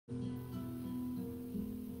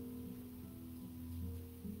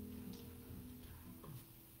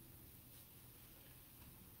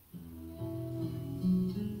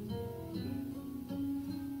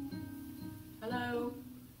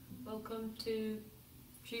to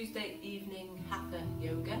Tuesday evening Hatha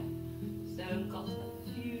yoga. So got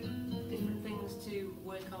a few different things to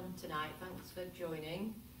work on tonight. Thanks for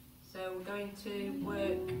joining. So we're going to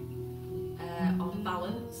work on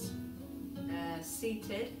balance,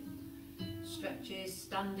 seated stretches,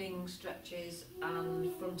 standing stretches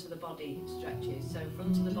and front of the body stretches. So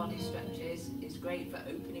front of the body stretches is great for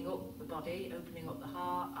opening up the body, opening up the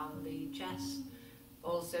heart and the chest.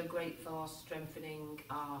 Also great for strengthening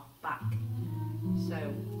our back.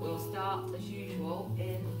 So we'll start as usual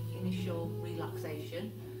in initial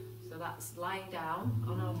relaxation. So that's lying down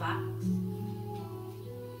on our backs.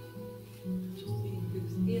 Just see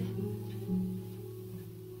who's here.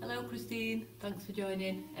 Hello Christine, thanks for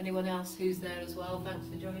joining. Anyone else who's there as well, thanks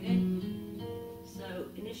for joining. So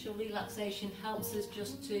initial relaxation helps us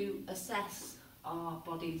just to assess our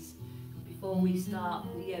bodies before we start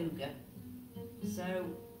the yoga. So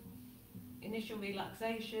initial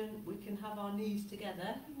relaxation, we can have our knees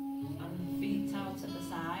together and feet out at the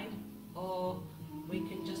side, or we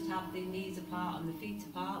can just have the knees apart and the feet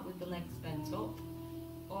apart with the legs bent up,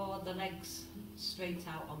 or the legs straight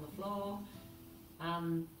out on the floor.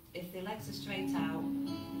 And if the legs are straight out,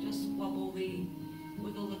 just wiggle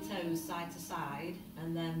the toes side to side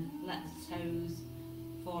and then let the toes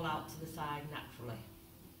fall out to the side naturally.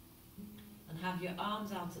 And have your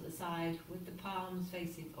arms out at the side with the palms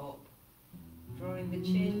facing up, drawing the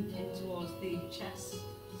chin in towards the chest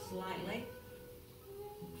slightly.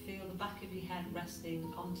 Feel the back of your head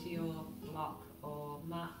resting onto your block or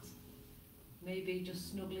mat. Maybe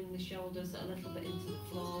just snuggling the shoulders a little bit into the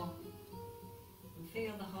floor. And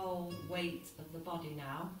feel the whole weight of the body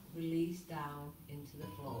now release down into the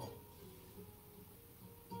floor.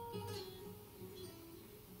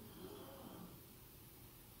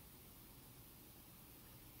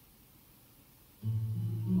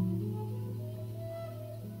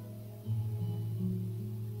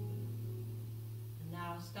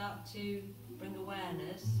 Start to bring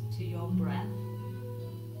awareness to your breath.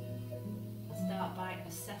 Start by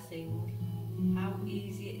assessing how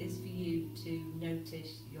easy it is for you to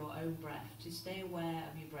notice your own breath, to stay aware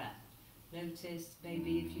of your breath. Notice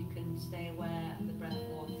maybe if you can stay aware of the breath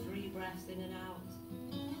for 3 breaths in and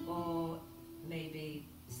out, or maybe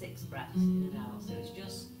 6 breaths in and out. So it's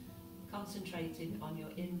just concentrating on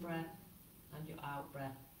your in-breath and your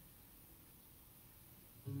out-breath.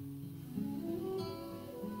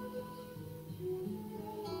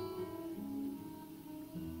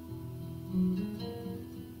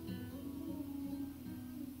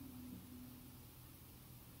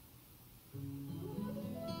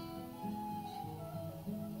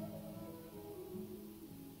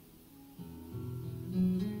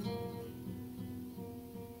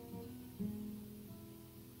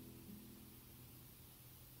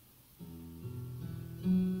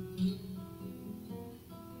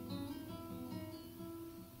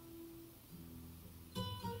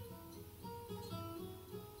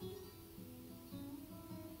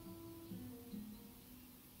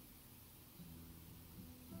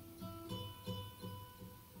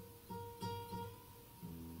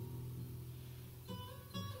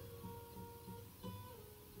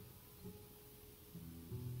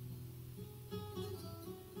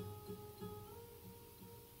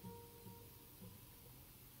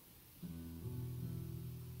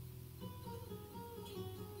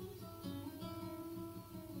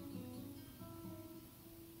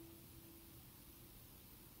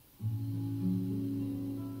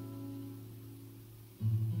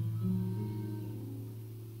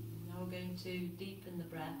 To deepen the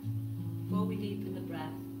breath. Before we deepen the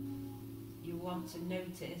breath, you want to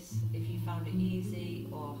notice if you found it easy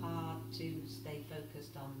or hard to stay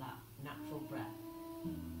focused on that natural breath.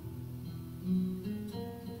 And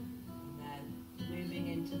then moving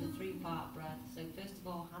into the 3-part breath. So first of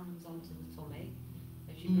all, hands onto the tummy.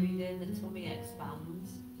 As you breathe in, the tummy expands.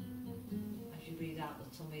 As you breathe out,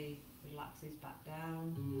 the tummy relaxes back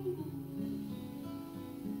down.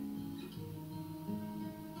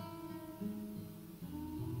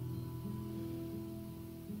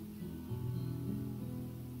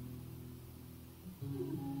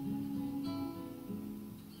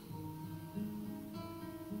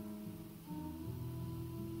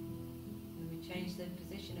 Change the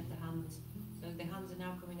position of the hands. So the hands are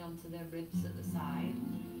now coming onto the ribs at the side.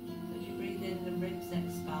 So as you breathe in, the ribs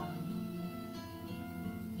expand.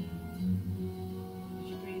 As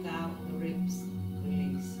you breathe out, the ribs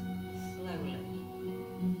release slowly.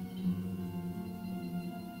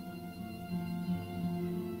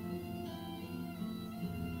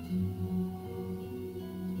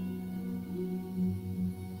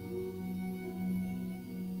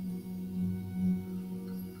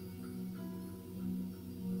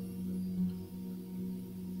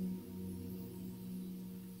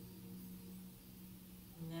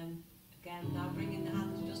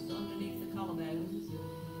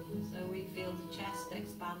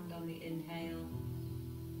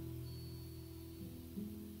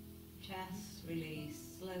 chest, release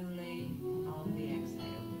slowly on the exhale.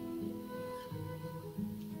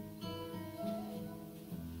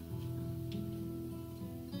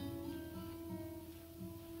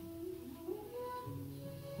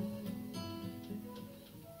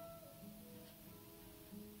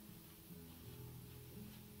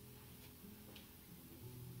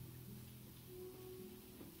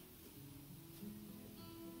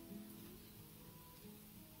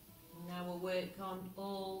 Work on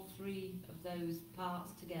all three of those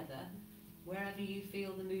parts together. Wherever you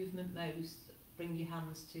feel the movement most, bring your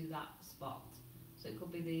hands to that spot. So it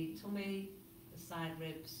could be the tummy, the side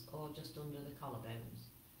ribs, or just under the collarbones.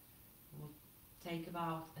 We'll take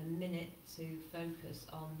about a minute to focus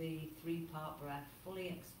on the 3-part breath, fully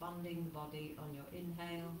expanding the body on your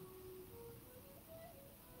inhale,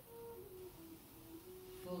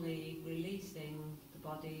 fully releasing the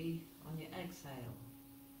body on your exhale.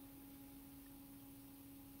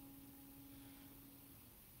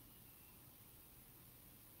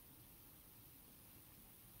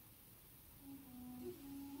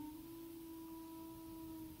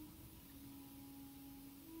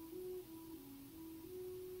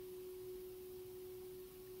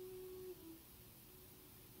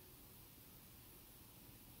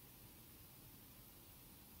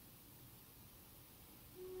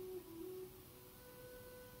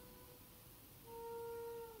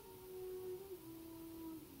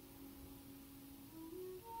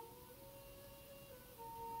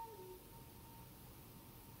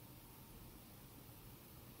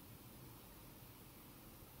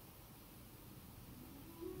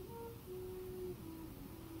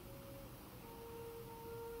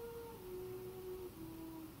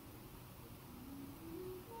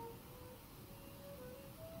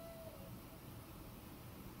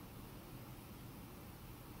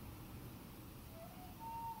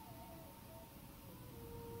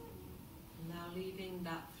 Leaving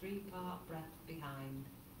that 3-part breath behind,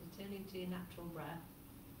 returning to your natural breath,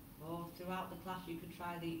 or throughout the class you could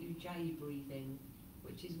try the ujjayi breathing,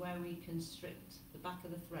 which is where we constrict the back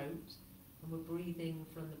of the throat and we're breathing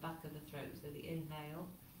from the back of the throat, so the inhale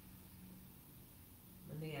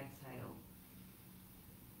and the exhale.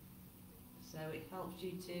 So it helps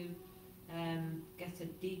you to get a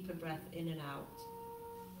deeper breath in and out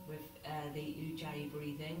with the ujjayi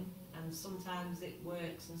breathing, and sometimes it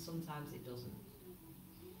works and sometimes it doesn't.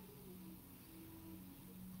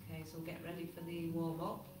 Okay, so we'll get ready for the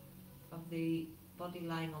warm-up of the body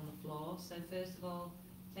lying on the floor. So first of all,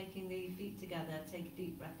 taking the feet together, take a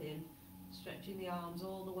deep breath in, stretching the arms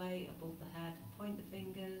all the way above the head, point the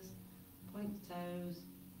fingers, point the toes,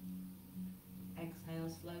 exhale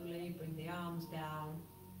slowly, bring the arms down,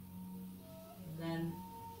 and then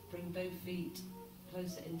bring both feet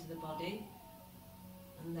closer into the body,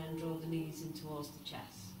 and then draw the knees in towards the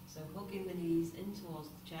chest. So hugging the knees in towards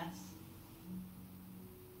the chest.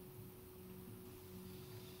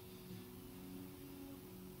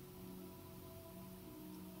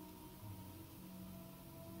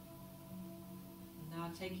 And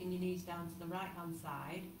now taking your knees down to the right hand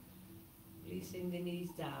side, releasing the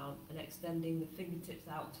knees down and extending the fingertips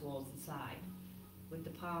out towards the side with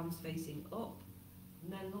the palms facing up,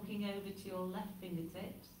 and then looking over to your left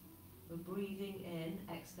fingertips. We're breathing in,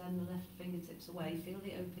 extend the left fingertips away, feel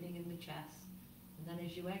the opening in the chest, and then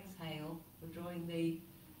as you exhale, we're drawing the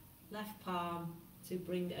left palm to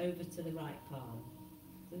bring over to the right palm.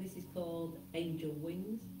 So this is called angel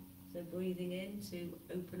wings. So breathing in to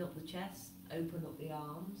open up the chest, open up the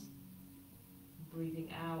arms, breathing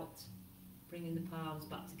out, bringing the palms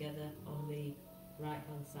back together on the right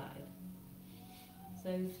hand side.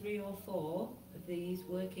 So 3 or 4 of these,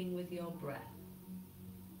 working with your breath.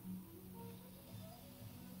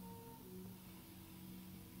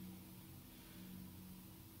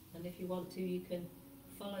 And if you want to, you can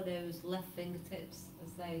follow those left fingertips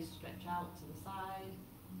as they stretch out to the side,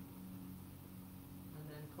 and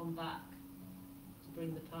then come back to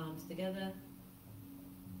bring the palms together.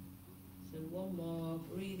 So one more,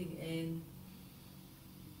 breathing in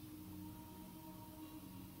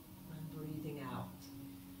and breathing out.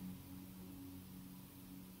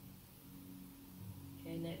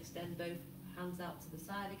 Okay, now extend both hands out to the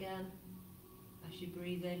side again. As you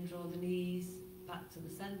breathe in, draw the knees back to the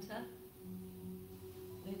centre.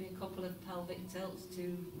 Maybe a couple of pelvic tilts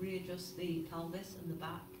to readjust the pelvis and the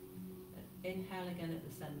back. Inhale again at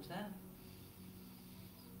the centre.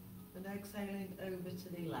 And exhaling over to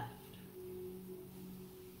the left.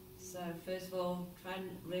 So first of all, try and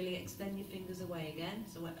really extend your fingers away again.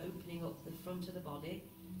 So we're opening up the front of the body.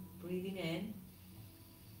 Breathing in.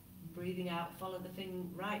 Breathing out, follow the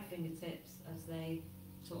right fingertips as they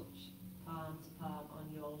touch palm to palm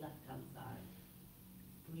on your left hand side.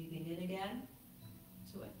 Breathing in again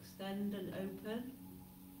to extend and open,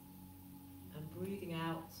 and breathing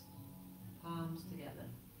out, palms together.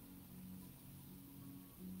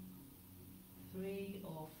 3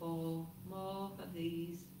 or 4 more of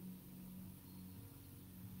these.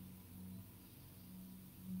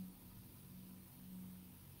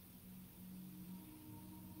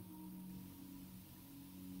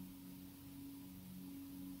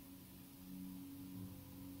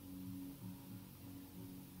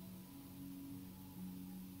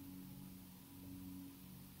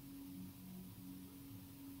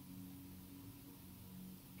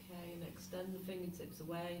 Extend the fingertips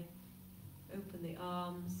away, open the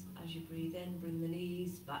arms. As you breathe in, bring the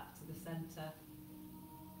knees back to the centre,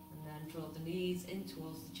 and then draw the knees in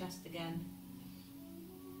towards the chest again.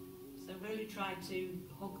 So really try to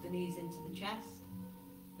hug the knees into the chest,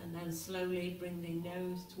 and then slowly bring the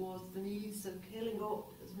nose towards the knees, so curling up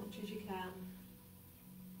as much as you can,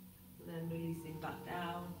 and then releasing back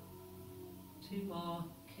down. 2 more,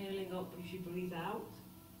 curling up as you breathe out.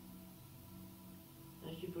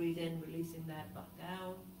 As you breathe in, releasing that back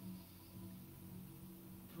down.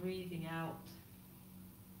 Breathing out,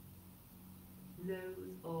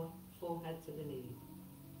 nose or forehead to the knee.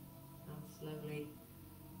 And slowly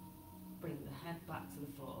bring the head back to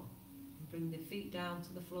the floor. And bring the feet down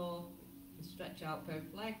to the floor and stretch out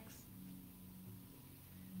both legs.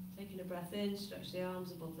 Taking a breath in, stretch the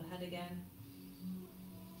arms above the head again.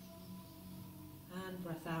 And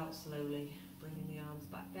breath out slowly, bringing the arms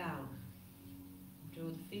back down. Draw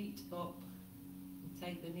the feet up, and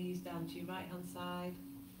take the knees down to your right hand side.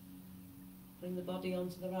 Bring the body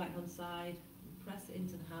onto the right hand side, and press it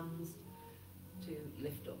into the hands to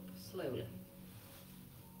lift up slowly.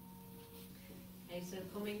 Okay, so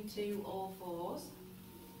coming to all fours.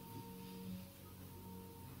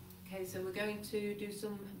 Okay, so we're going to do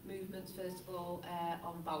some movements first of all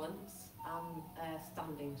on balance and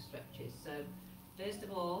standing stretches. So first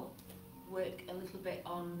of all, work a little bit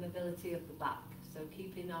on mobility of the back. So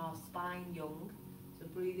keeping our spine young, so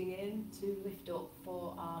breathing in to lift up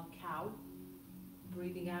for our cow,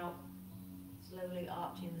 breathing out, slowly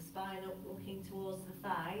arching the spine up, looking towards the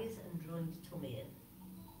thighs and drawing the tummy in.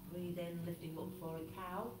 Breathe in, lifting up for a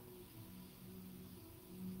cow.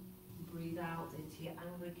 Breathe out into your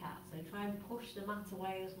angry cat. So try and push the mat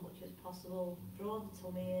away as much as possible, draw the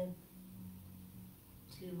tummy in.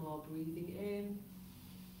 2 more, breathing in,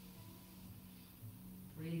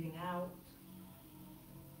 breathing out.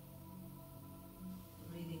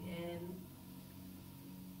 Breathing in,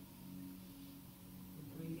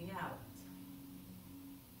 and breathing out.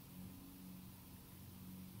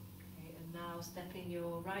 Okay, and now stepping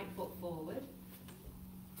your right foot forward.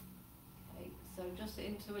 Okay, so just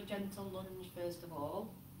into a gentle lunge first of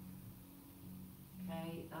all.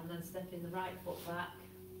 Okay, and then stepping the right foot back,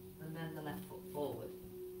 and then the left foot forward.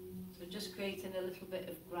 So just creating a little bit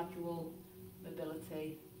of gradual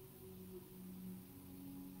mobility.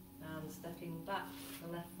 And stepping back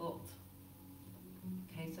the left foot.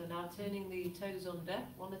 Okay, so now turning the toes under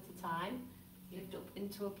one at a time. Lift up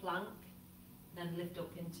into a plank, then lift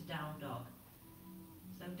up into down dog.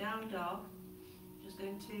 So down dog, just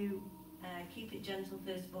going to keep it gentle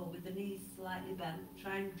first of all with the knees slightly bent.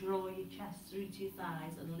 Try and draw your chest through to your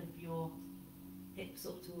thighs and lift your hips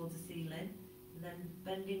up towards the ceiling. And then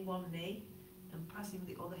bending one knee and pressing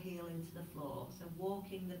the other heel into the floor. So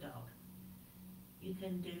walking the dog. You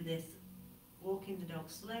can do this walking the dog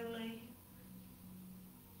slowly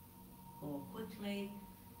or quickly.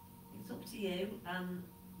 It's up to you, and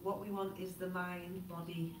what we want is the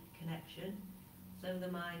mind-body connection. So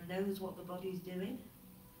the mind knows what the body's doing,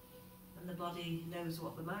 and the body knows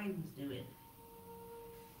what the mind's doing.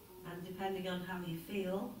 And depending on how you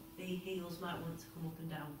feel, the heels might want to come up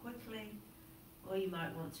and down quickly, or you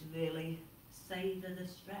might want to really savour the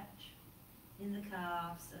stretch in the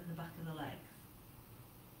calves and the back of the legs.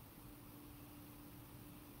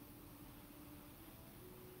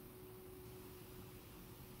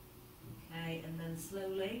 Okay, and then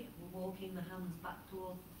slowly we're walking the hands back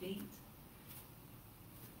towards the feet,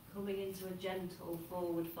 coming into a gentle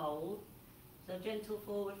forward fold. So gentle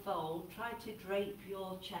forward fold, try to drape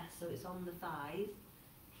your chest so it's on the thighs.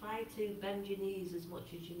 Try to bend your knees as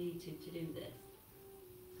much as you need to do this.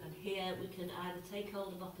 And here we can either take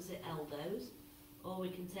hold of opposite elbows, or we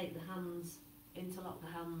can take the hands, interlock the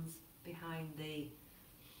hands behind the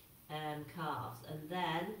calves, and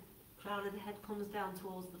then crown of the head comes down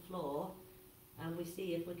towards the floor, and we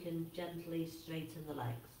see if we can gently straighten the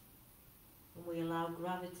legs. And we allow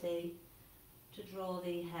gravity to draw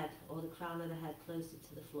the head or the crown of the head closer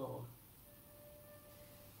to the floor.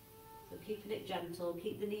 So keeping it gentle,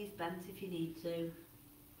 keep the knees bent if you need to,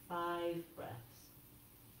 5 breaths.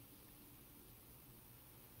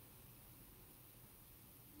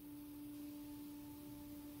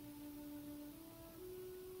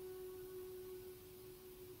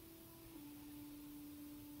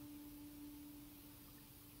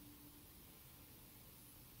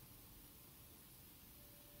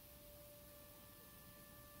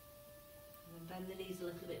 Bend the knees a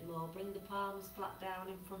little bit more, bring the palms flat down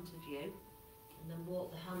in front of you, and then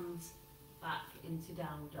walk the hands back into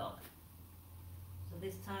down dog. So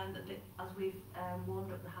this time, a bit, as we've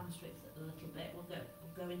warmed up the hamstrings a little bit,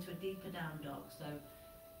 we'll go into a deeper down dog. So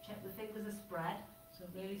check the fingers are spread, so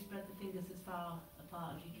really spread the fingers as far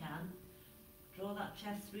apart as you can. Draw that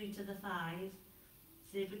chest through to the thighs,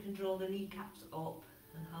 see if we can draw the kneecaps up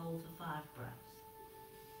and hold for 5 breaths.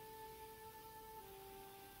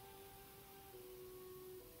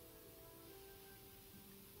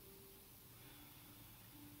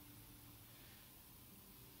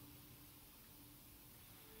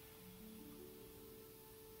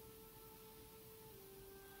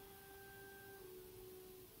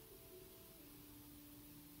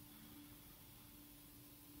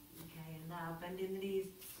 Now bending the knees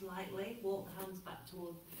slightly, walk the hands back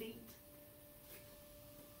towards the feet,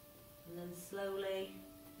 and then slowly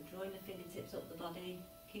drawing the fingertips up the body,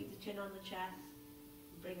 keep the chin on the chest,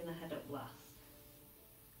 and bringing the head up last.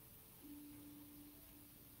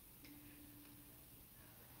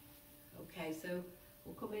 Okay, so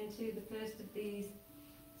we'll come into the first of these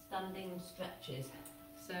standing stretches.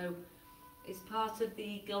 So it's part of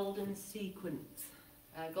the golden sequence.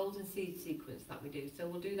 Golden seed sequence that we do. So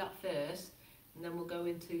we'll do that first, and then we'll go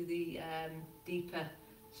into the deeper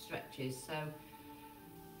stretches. So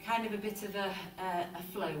kind of a bit of a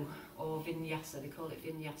flow, or vinyasa, they call it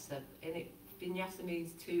vinyasa. And vinyasa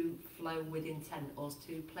means to flow with intent, or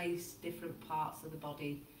to place different parts of the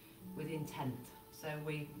body with intent. So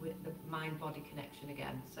the mind-body connection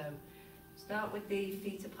again. So start with the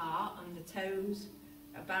feet apart and the toes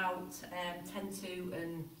about 10 to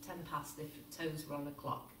and 10 past if toes were on the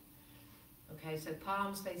clock. Okay, so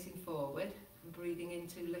palms facing forward and breathing in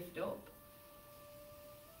to lift up.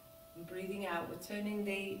 And breathing out, we're turning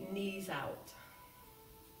the knees out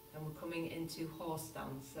and we're coming into horse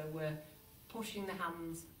stance. So we're pushing the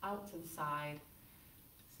hands out to the side,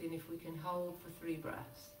 seeing if we can hold for 3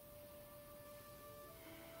 breaths.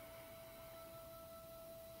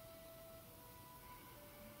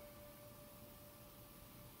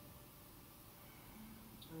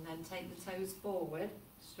 And then take the toes forward,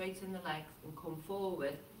 straighten the legs and come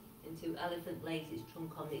forward into elephant lays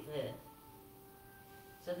trunk on the earth.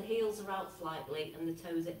 So the heels are out slightly and the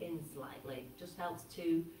toes are in slightly. Just helps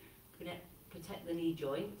to protect the knee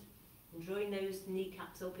joint. And drawing those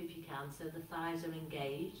kneecaps up if you can so the thighs are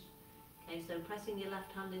engaged. Okay, so pressing your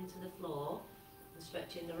left hand into the floor and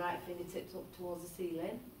stretching the right fingertips up towards the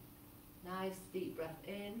ceiling. Nice deep breath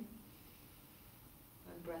in.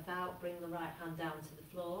 And breath out, bring the right hand down to the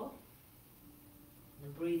floor.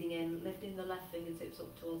 And breathing in, lifting the left fingertips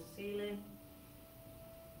up towards the ceiling.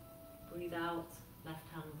 Breathe out,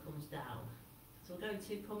 left hand comes down. So we're going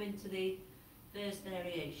to come into the first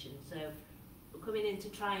variation. So we're coming into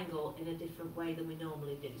triangle in a different way than we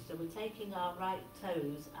normally do. So we're taking our right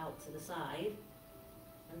toes out to the side,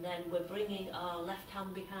 and then we're bringing our left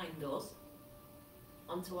hand behind us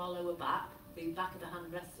onto our lower back. The back of the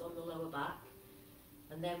hand rests on the lower back.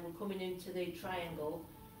 And then we're coming into the triangle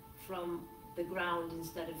from the ground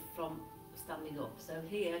instead of from standing up. So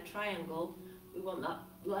here, triangle, we want that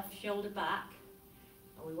left shoulder back,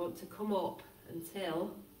 and we want to come up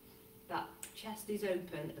until that chest is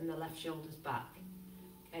open and the left shoulder's back.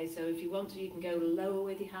 Okay, so if you want to, you can go lower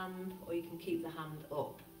with your hand, or you can keep the hand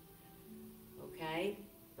up. Okay,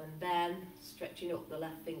 and then stretching up the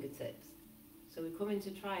left fingertips. So we come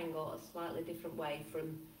into triangle a slightly different way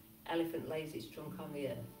from elephant lays its trunk on the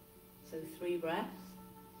earth. So 3 breaths.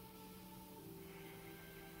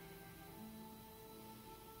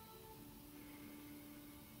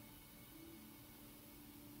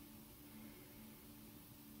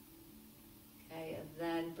 Okay, and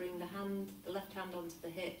then bring the left hand onto the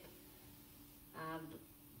hip and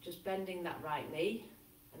just bending that right knee,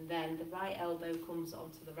 and then the right elbow comes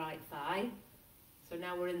onto the right thigh. So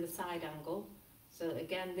now we're in the side angle. So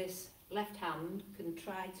again, this left hand can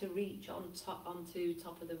try to reach onto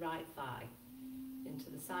top of the right thigh into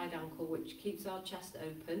the side ankle, which keeps our chest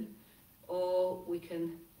open, or we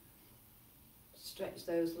can stretch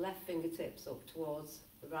those left fingertips up towards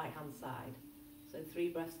the right hand side. So 3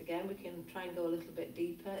 breaths again. We can try and go a little bit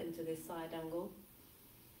deeper into this side angle.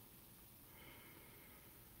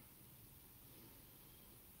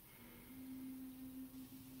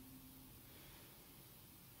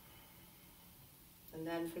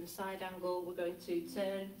 then from side angle we're going to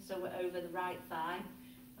turn so we're over the right thigh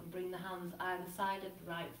and bring the hands either side of the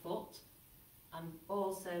right foot, and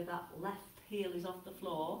also that left heel is off the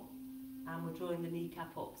floor and we're drawing the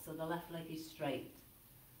kneecap up so the left leg is straight.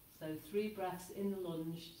 So 3 breaths in the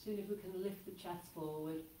lunge, soon as we can lift the chest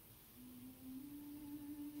forward.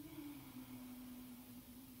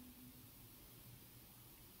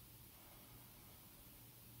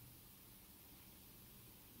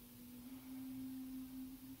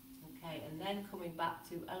 Okay, and then coming back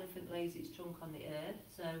to elephant lays its trunk on the earth.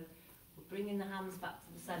 So we're bringing the hands back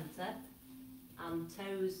to the centre and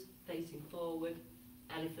toes facing forward,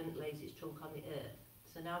 elephant lays its trunk on the earth.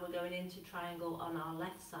 So now we're going into triangle on our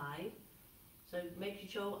left side. So making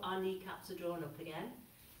sure our kneecaps are drawn up again,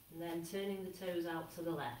 and then turning the toes out to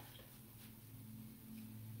the left.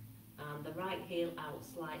 And the right heel out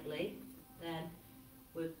slightly. Then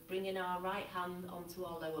we're bringing our right hand onto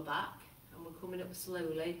our lower back, and we're coming up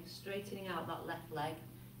slowly, straightening out that left leg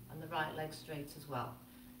and the right leg straight as well.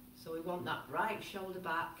 So we want that right shoulder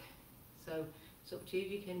back. So it's up to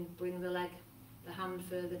you, you can bring the hand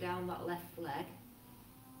further down that left leg,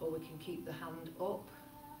 or we can keep the hand up,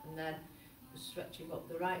 and then we're stretching up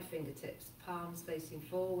the right fingertips, palms facing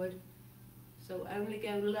forward. So only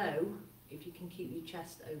go low if you can keep your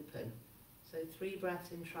chest open. So 3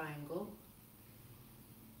 breaths in triangle.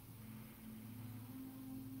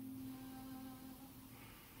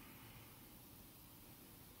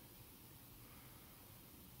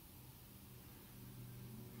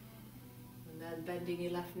 And then bending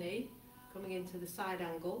your left knee, coming into the side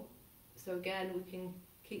angle. So again, we can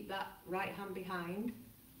keep that right hand behind.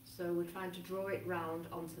 So we're trying to draw it round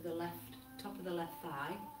onto the left, top of the left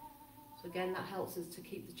thigh. So again, that helps us to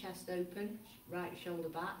keep the chest open, right shoulder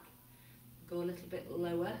back. Go a little bit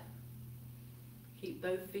lower. Keep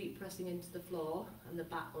both feet pressing into the floor, and the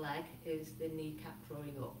back leg is the kneecap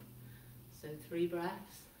drawing up. So 3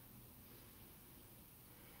 breaths.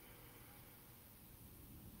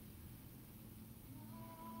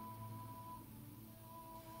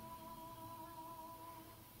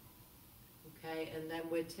 Okay, and then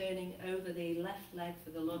we're turning over the left leg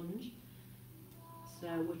for the lunge. So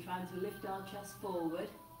we're trying to lift our chest forward,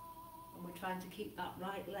 and we're trying to keep that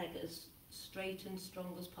right leg as straight and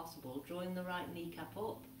strong as possible, drawing the right kneecap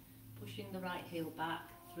up, pushing the right heel back.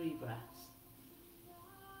 3 breaths.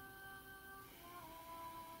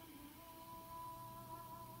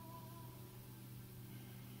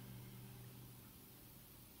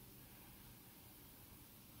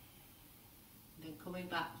 Then coming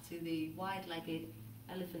back to the wide-legged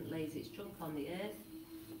elephant lays its trunk on the earth.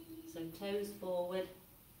 So toes forward,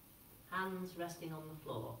 hands resting on the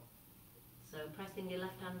floor. So pressing your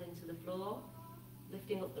left hand into the floor,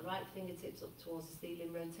 lifting up the right fingertips up towards the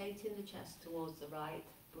ceiling, rotating the chest towards the right,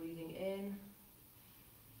 breathing in,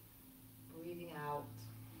 breathing out,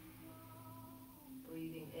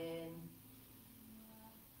 breathing in,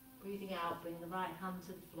 breathing out, bring the right hand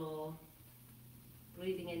to the floor,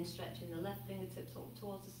 breathing in, stretching the left fingertips up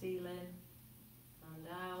towards the ceiling, and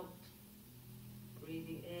out,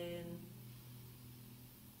 breathing in,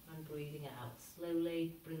 and breathing out.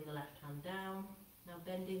 Slowly bring the left hand down. Now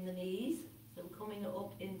bending the knees. So we're coming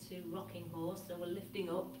up into rocking horse. So we're lifting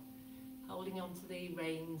up, holding onto the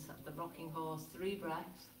reins of the rocking horse. 3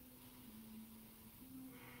 breaths.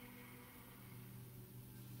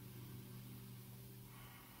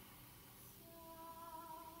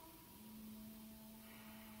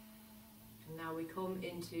 And now we come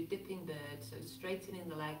into dipping bird. So straightening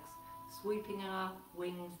the legs, sweeping our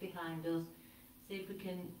wings behind us. See if we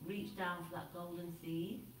can reach down for that golden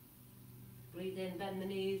seed. Breathe in, bend the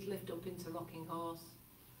knees, lift up into rocking horse.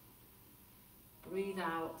 Breathe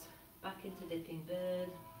out, back into dipping bird.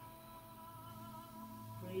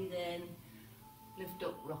 Breathe in, lift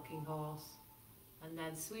up rocking horse. And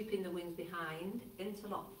then sweeping the wings behind,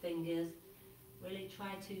 interlock the fingers. Really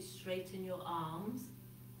try to straighten your arms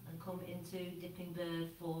and come into dipping bird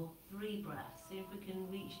for 3 breaths. See if we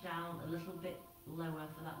can reach down a little bit lower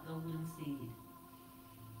for that golden seed.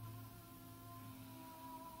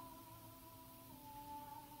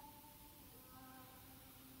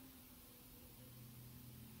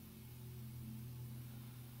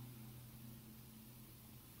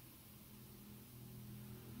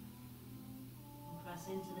 Press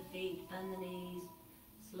into the feet, bend the knees,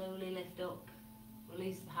 slowly lift up,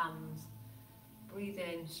 release the hands. Breathe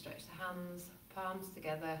in, stretch the hands, palms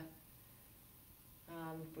together,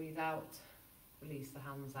 and breathe out, release the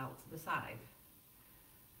hands out to the side.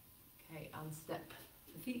 Okay, and step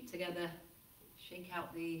the feet together, shake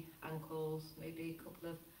out the ankles, maybe a couple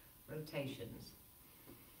of rotations.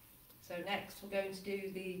 So next we're going to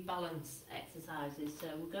do the balance exercises. So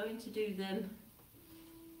we're going to do them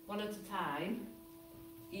one at a time,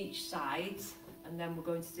 each side, and then we're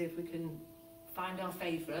going to see if we can find our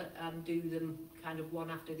favourite and do them kind of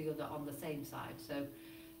one after the other on the same side. So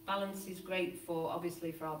balance is great for,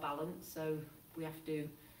 obviously, for our balance, so we have to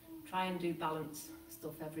try and do balance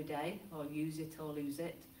stuff every day, or use it or lose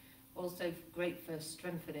it. Also great for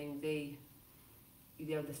strengthening the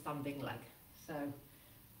standing leg. So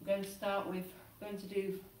we're going to start with, we're going to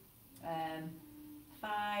do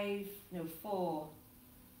 4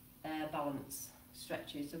 balance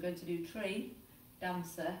stretches. So we're going to do tree,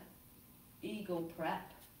 dancer, eagle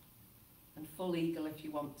prep, and full eagle if you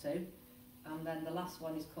want to. And then the last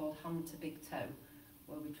one is called hand to big toe,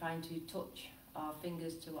 where we're trying to touch our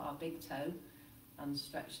fingers to our big toe and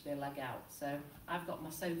stretch the leg out. So I've got my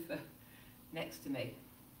sofa next to me.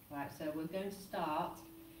 Right, so we're going to start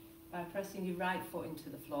by pressing your right foot into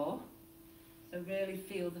the floor. So really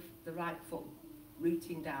feel the right foot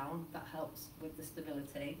rooting down. That helps with the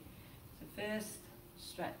stability. So first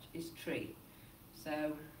stretch is tree.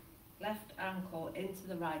 So left ankle into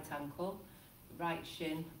the right ankle, the right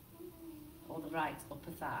shin, or the right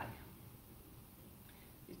upper thigh.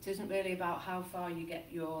 It isn't really about how far you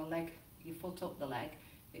get your foot up the leg,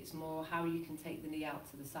 it's more how you can take the knee out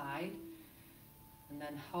to the side, and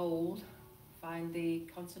then hold, find the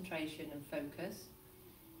concentration and focus.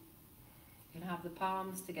 You can have the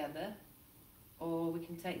palms together, or we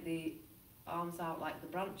can take the arms out like the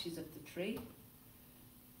branches of the tree.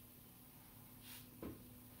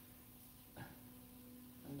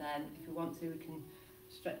 And then if you want to, we can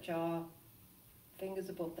stretch our fingers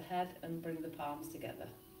above the head and bring the palms together.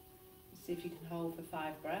 See if you can hold for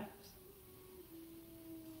 5 breaths.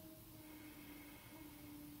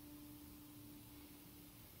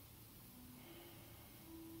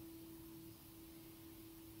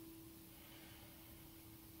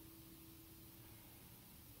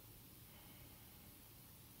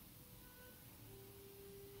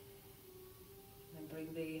 And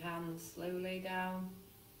bring the hands slowly down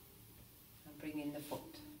and bringing the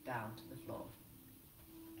foot down to the floor.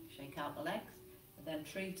 Shake out the legs, and then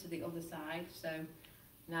tree to the other side. So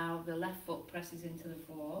now the left foot presses into the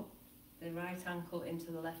floor, the right ankle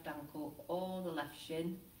into the left ankle, or the left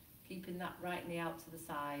shin, keeping that right knee out to the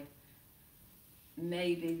side,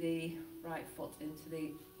 maybe the right foot into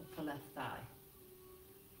the upper left thigh.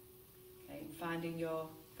 Okay, and finding your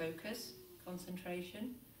focus,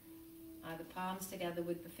 concentration, either palms together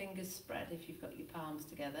with the fingers spread if you've got your palms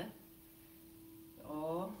together,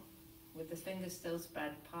 or with the fingers still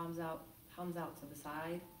spread, palms out, hands out to the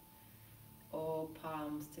side, or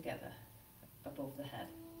palms together above the head.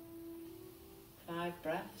 5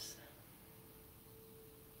 breaths.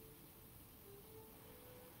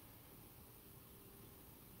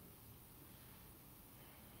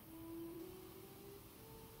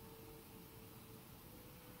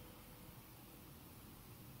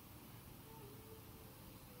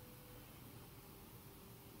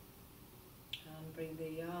 And bring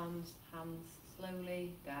the arms, hands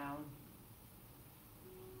slowly down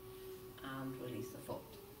and release the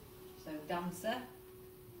foot. So dancer,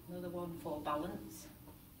 another one for balance.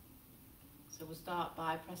 So we'll start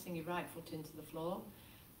by pressing your right foot into the floor,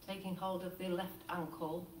 taking hold of the left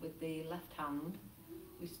ankle with the left hand.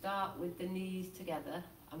 We start with the knees together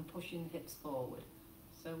and pushing the hips forward.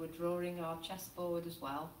 So we're drawing our chest forward as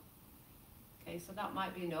well. Okay, so that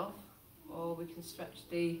might be enough, or we can stretch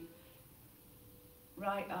the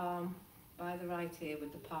right arm by the right ear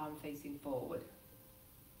with the palm facing forward.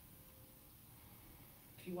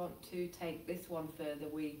 If you want to take this one further,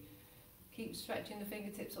 we keep stretching the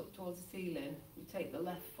fingertips up towards the ceiling. We take the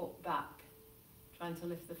left foot back, trying to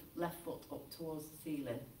lift the left foot up towards the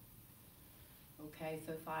ceiling. Okay,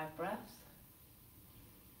 so 5 breaths.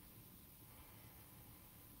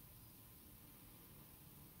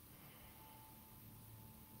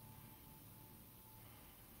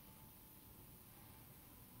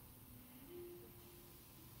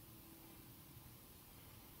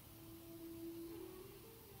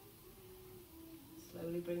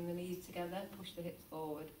 Slowly bring the knees together, push the hips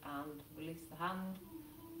forward and release the hand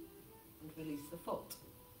and release the foot.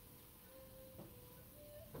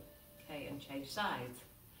 Okay, and change sides.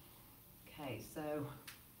 Okay, so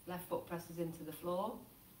left foot presses into the floor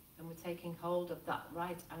and we're taking hold of that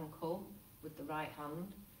right ankle with the right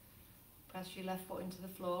hand. Press your left foot into the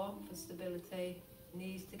floor for stability,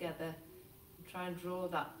 knees together, and try and draw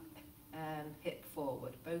that hip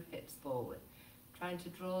forward, both hips forward. Trying to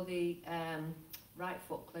draw the right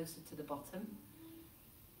foot closer to the bottom,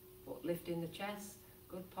 but lifting the chest,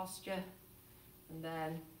 good posture, and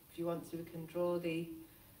then if you want to, we can draw the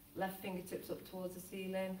left fingertips up towards the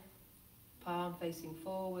ceiling, palm facing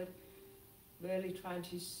forward, really trying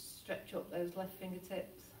to stretch up those left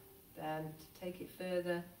fingertips. Then to take it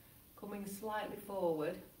further, coming slightly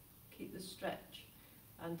forward, keep the stretch,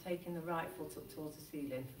 and taking the right foot up towards the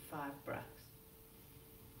ceiling for 5 breaths.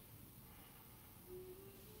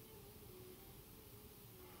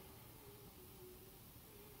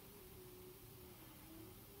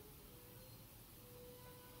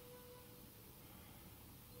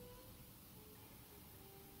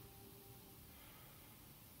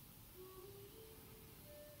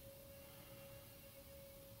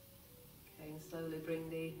 Okay, and slowly bring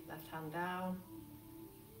the left hand down,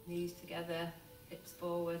 knees together, hips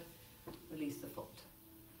forward, release the foot.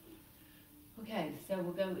 Okay, so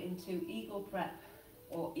we'll go into eagle prep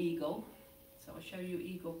or eagle. So I'll show you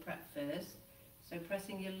eagle prep first. So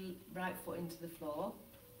pressing your right foot into the floor,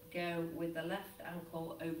 go with the left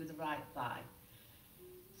ankle over the right thigh.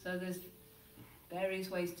 So there's various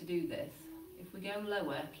ways to do this. If we go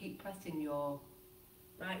lower, keep pressing your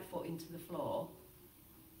right foot into the floor,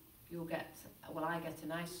 you'll get, well, I get a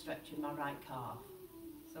nice stretch in my right calf.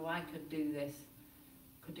 So I could do this,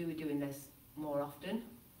 could do with doing this more often.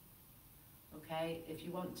 Okay, if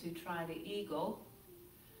you want to try the eagle,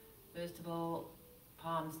 first of all,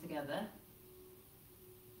 palms together.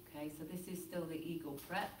 Okay, so this is still the eagle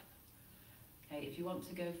prep. Okay, if you want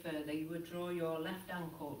to go further, you would draw your left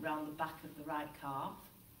ankle round the back of the right calf.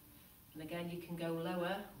 And again, you can go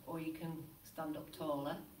lower or you can stand up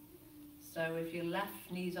taller. So if your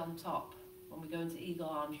left knee's on top, when we go into eagle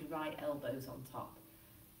arms, your right elbow's on top.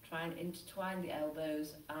 Try and intertwine the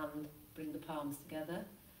elbows and bring the palms together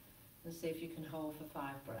and see if you can hold for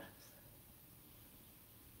 5 breaths.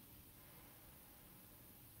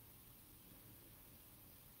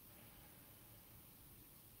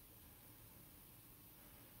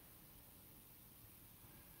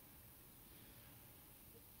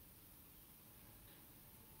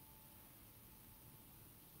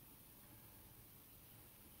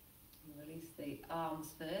 Release the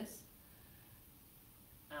arms first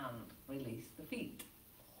and release the feet.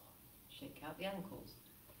 Shake out the ankles.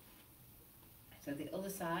 So the other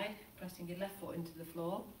side, pressing your left foot into the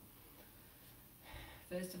floor.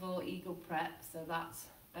 First of all, eagle prep, so that's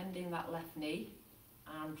bending that left knee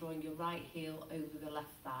and drawing your right heel over the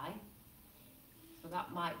left thigh. So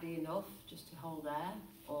that might be enough just to hold there,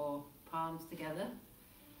 or palms together.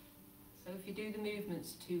 So if you do the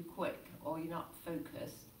movements too quick or you're not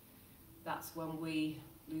focused, that's when we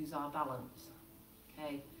lose our balance.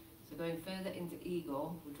 Okay, so going further into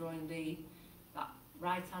eagle, we're drawing that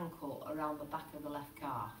right ankle around the back of the left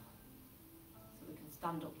calf. So we can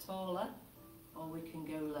stand up taller or we can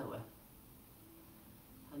go lower.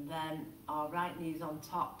 And then our right knee's on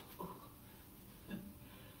top.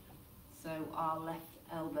 So our left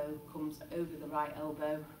elbow comes over the right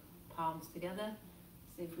elbow, palms together.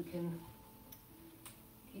 See if we can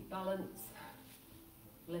keep balance.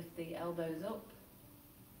 Lift the elbows up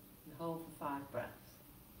and hold for 5 breaths.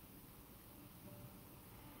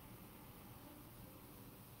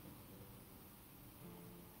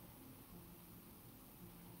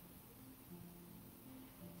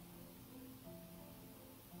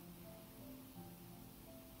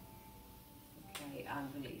 Okay,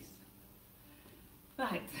 and release.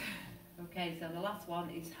 Right, okay, so the last one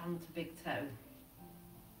is hand to big toe.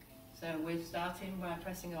 So we're starting by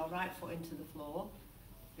pressing our right foot into the floor.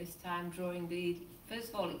 This time drawing first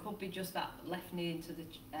of all, it could be just that left knee into the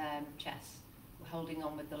chest. We're holding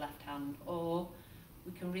on with the left hand, or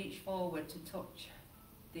we can reach forward to touch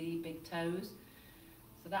the big toes.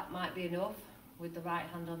 So that might be enough with the right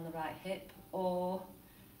hand on the right hip, or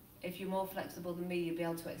if you're more flexible than me, you'll be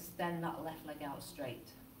able to extend that left leg out straight.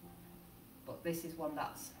 But this is one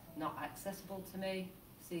that's not accessible to me.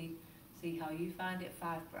 See how you find it.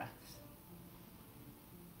 5 breaths.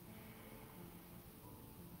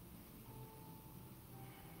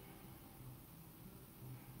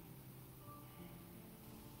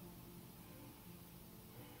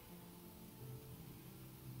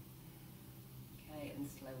 And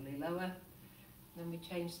slowly lower. Then we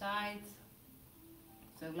change sides.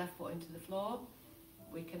 So left foot into the floor.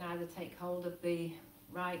 We can either take hold of the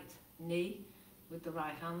right knee with the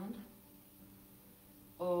right hand,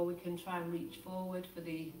 or we can try and reach forward for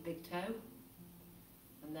the big toe.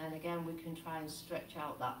 And then again we can try and stretch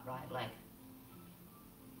out that right leg.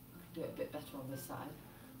 Do it a bit better on this side.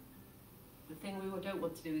 The thing we don't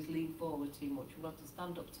want to do is lean forward too much. We want to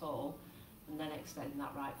stand up tall and then extend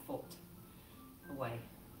that right foot away.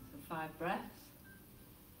 So 5 breaths.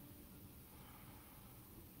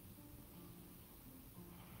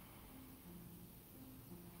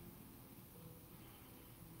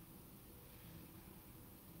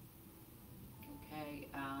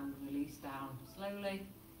 down slowly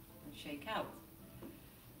and shake out.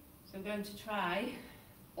 So we're going to try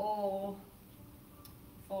all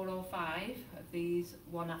 4 or 5 of these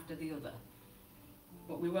one after the other,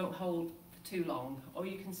 but we won't hold for too long, or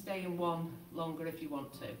you can stay in one longer if you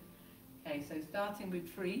want to. Okay, so starting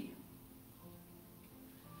with 3.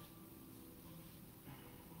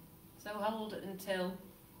 So hold until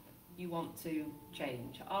you want to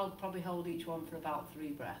change. I'll probably hold each one for about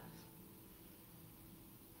 3 breaths.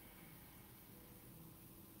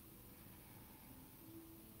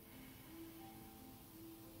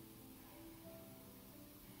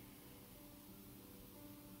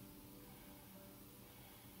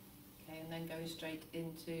 And then going straight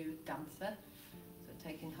into dancer. So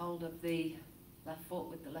taking hold of the left foot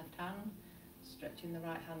with the left hand, stretching the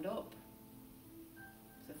right hand up.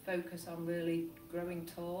 So focus on really growing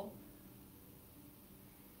tall.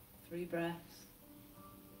 3 breaths.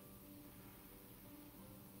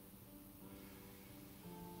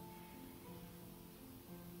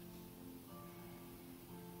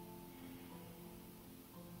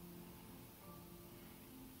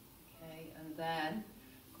 Okay, and then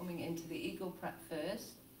coming into the eagle prep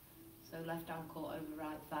first, so left ankle over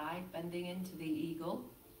right thigh, bending into the eagle,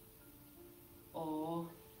 or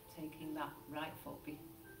taking that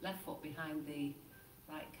left foot behind the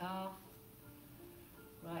right calf,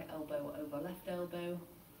 right elbow over left elbow,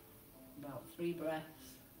 about 3 breaths.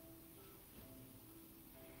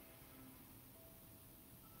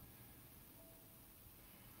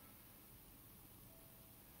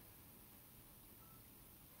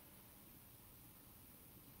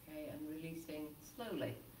 Releasing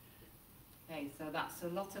slowly. Okay, so that's a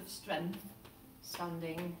lot of strength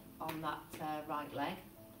standing on that right leg.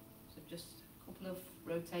 So just a couple of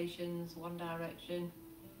rotations, one direction,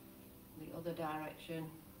 the other direction.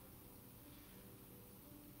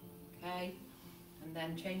 Okay, and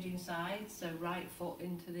then changing sides, so right foot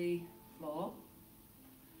into the floor,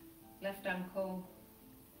 left ankle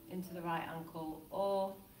into the right ankle,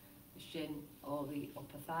 or the shin or the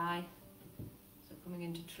upper thigh. Coming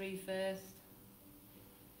into tree first.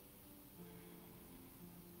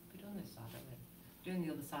 We've done this side, haven't we? Doing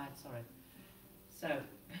the other side, sorry. So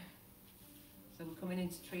we're coming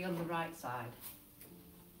into tree on the right side.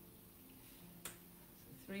 So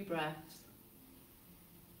 3 breaths.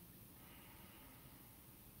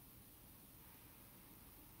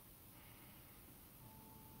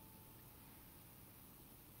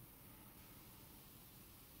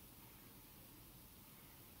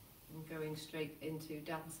 Going straight into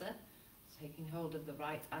dancer, taking hold of the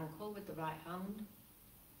right ankle with the right hand.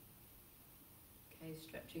 Okay,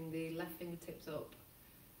 stretching the left fingertips up.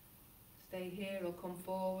 Stay here or come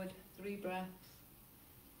forward, 3 breaths.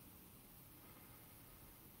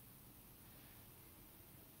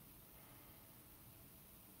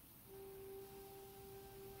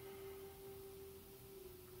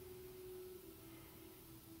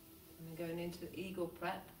 And then going into the eagle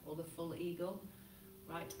prep, or the full eagle.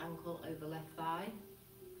 Right ankle over left thigh,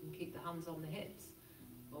 and keep the hands on the hips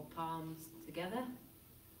or palms together.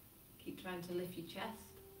 Keep trying to lift your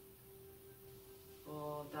chest,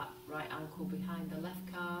 or that right ankle behind the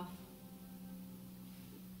left calf,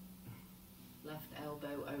 left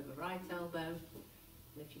elbow over right elbow,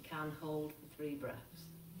 and if you can, hold for 3 breaths.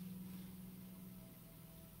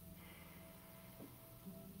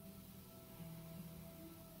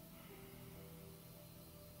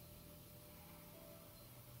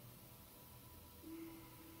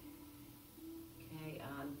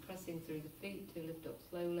 Pressing through the feet to lift up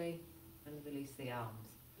slowly and release the arms.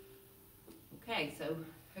 Okay, so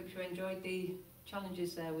hope you enjoyed the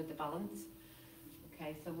challenges there with the balance.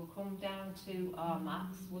 Okay, so we'll come down to our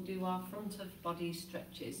mats. We'll do our front of body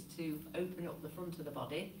stretches to open up the front of the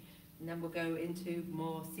body, and then we'll go into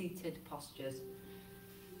more seated postures.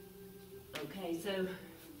 Okay, so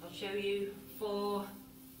I'll show you 4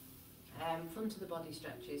 front of the body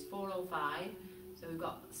stretches, 4 or 5. So we've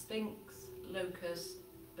got Sphinx, Locust,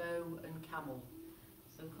 Bow and Camel.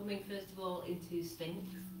 So coming first of all into Sphinx.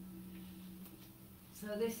 So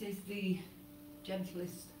this is the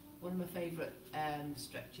gentlest, one of my favourite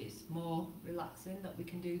stretches, more relaxing, that we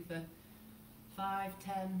can do for 5,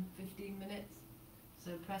 10, 15 minutes.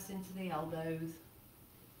 So press into the elbows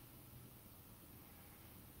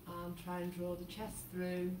and try and draw the chest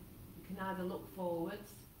through. You can either look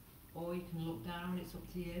forwards or you can look down, it's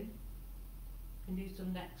up to you. You can do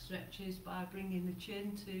some neck stretches by bringing the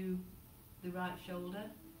chin to the right shoulder,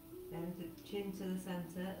 then the chin to the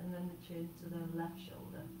centre, and then the chin to the left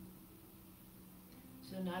shoulder.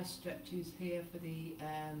 So nice stretches here for the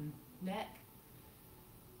neck.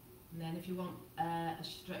 And then if you want a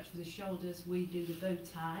stretch for the shoulders, we do the bow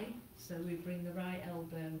tie. So we bring the right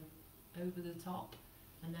elbow over the top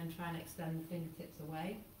and then try and extend the fingertips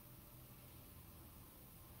away.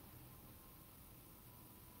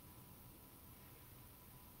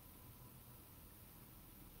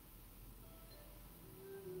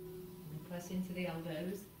 And press into the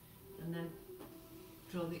elbows and then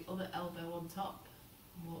draw the other elbow on top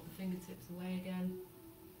and walk the fingertips away again.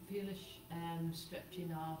 Feel a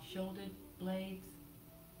stretching our shoulder blades.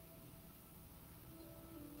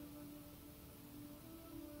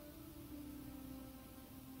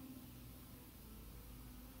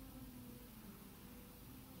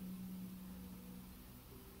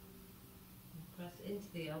 Press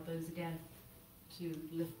into the elbows again to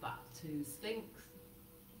lift back to Sphinx.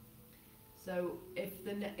 So if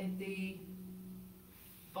the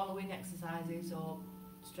following exercises or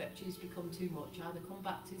stretches become too much, either come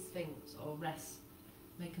back to Sphinx or rest.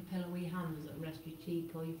 Make a pillow with your hands and rest your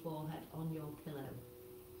cheek or your forehead on your pillow.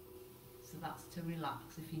 So that's to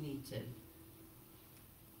relax if you need to.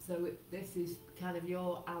 So this is kind of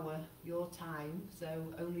your hour, your time,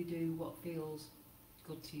 so only do what feels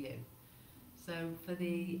good to you. So for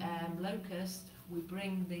the locust, we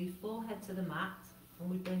bring the forehead to the mat and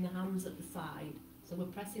we bring the hands at the side. So we're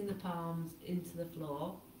pressing the palms into the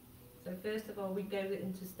floor. So first of all, we go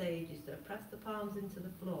into stages. So press the palms into the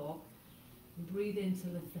floor and breathe in to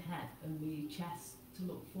lift the head and the chest to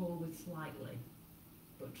look forward slightly.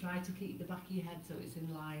 But try to keep the back of your head so it's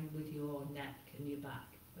in line with your neck and your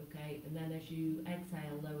back. Okay, and then as you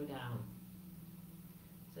exhale, lower down.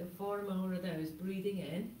 So 4 more of those. Breathing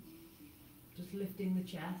in, just lifting the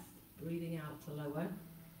chest, breathing out to lower.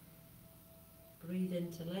 Breathe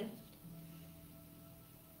in to lift.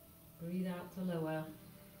 Breathe out to lower.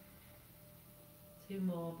 2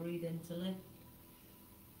 more, breathe in to lift.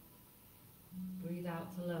 Breathe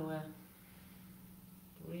out to lower.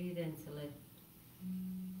 Breathe in to lift.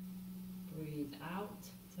 Breathe out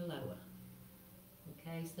to lower.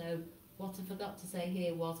 Okay, so what I forgot to say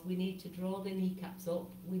here was we need to draw the kneecaps up,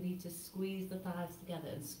 we need to squeeze the thighs together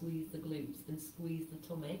and squeeze the glutes and squeeze the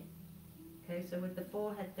tummy. Okay, so with the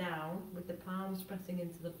forehead down, with the palms pressing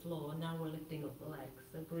into the floor, now we're lifting up the legs.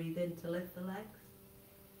 So breathe in to lift the legs.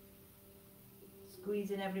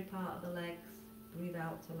 Squeeze in every part of the legs, breathe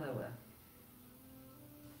out to lower.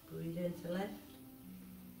 Breathe in to lift.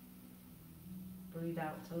 Breathe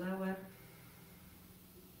out to lower.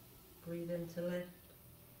 Breathe in to lift.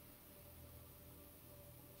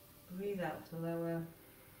 Breathe out to lower.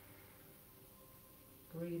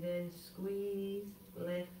 Breathe in, squeeze,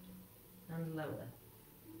 lift and lower.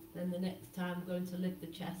 Then the next time we're going to lift the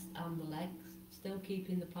chest and the legs, still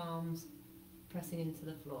keeping the palms pressing into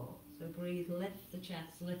the floor. So breathe, lift the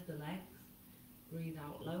chest, lift the legs. Breathe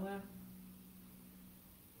out, lower.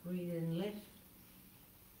 Breathe in, lift.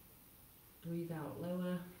 Breathe out,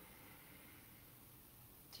 lower.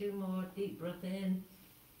 2 more, deep breath in,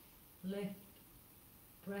 lift.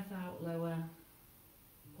 Breath out, lower.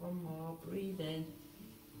 1 more, breathe in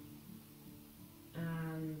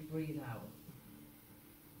and breathe out.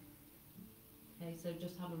 Okay, so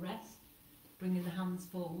just have a rest, bringing the hands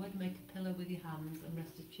forward, make a pillow with your hands and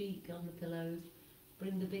rest a cheek on the pillows.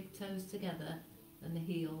 Bring the big toes together and the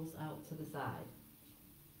heels out to the side.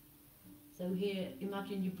 So here,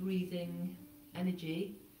 imagine you're breathing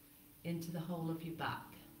energy into the whole of your back.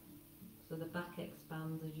 So the back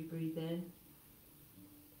expands as you breathe in.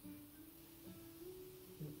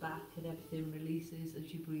 The back and everything releases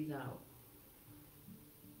as you breathe out.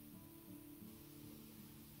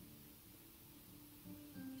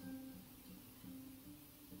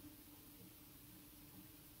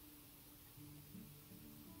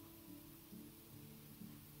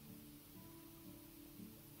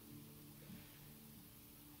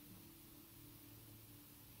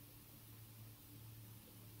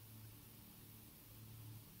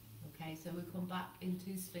 Okay, so we come back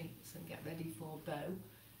into Sphinx and get ready for bow.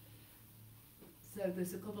 So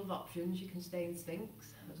there's a couple of options. You can stay in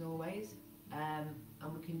Sphinx, as always, and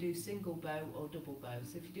we can do single bow or double bow.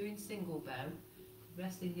 So if you're doing single bow,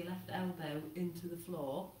 resting your left elbow into the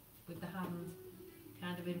floor with the hand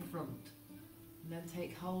kind of in front, and then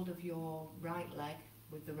take hold of your right leg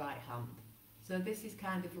with the right hand. So this is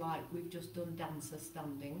kind of like we've just done dancer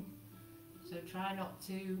standing. So try not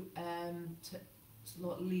to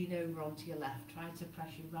lean over onto your left. Try to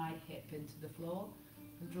press your right hip into the floor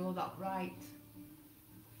and draw that right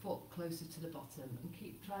foot closer to the bottom and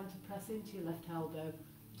keep trying to press into your left elbow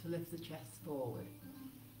to lift the chest forward.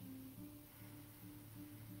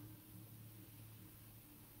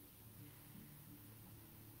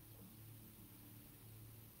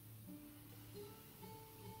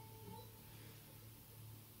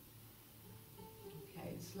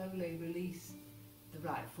 slowly release the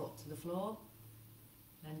right foot to the floor.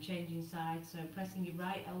 Then changing sides, so pressing your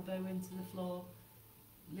right elbow into the floor,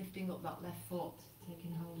 lifting up that left foot,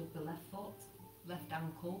 taking hold of the left foot, left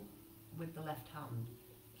ankle with the left hand.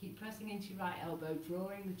 Keep pressing into your right elbow,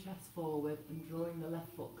 drawing the chest forward and drawing the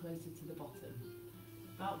left foot closer to the bottom.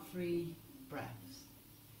 About 3 breaths.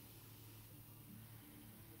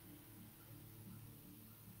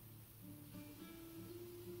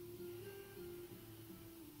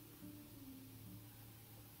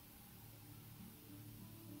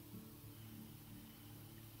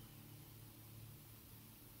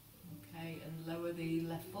 Okay, and lower the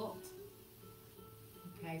left foot.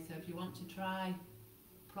 Okay, so if you want to try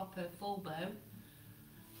proper full bow,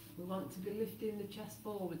 we want to be lifting the chest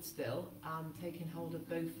forward still and taking hold of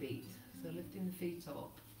both feet. So lifting the feet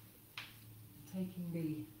up, taking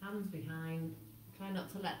the hands behind, try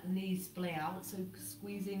not to let the knees splay out, so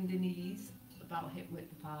squeezing the knees about hip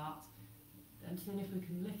width apart. Then seeing if we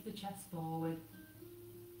can lift the chest forward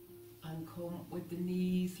and come with the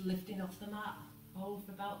knees lifting off the mat. Hold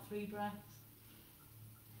for about 3 breaths.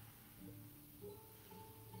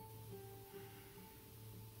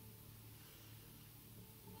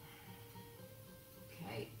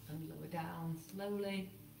 Okay, and lower down slowly.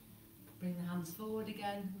 Bring the hands forward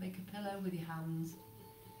again, make a pillow with your hands.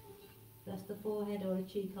 Rest the forehead or a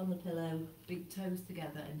cheek on the pillow, big toes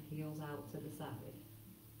together and heels out to the side.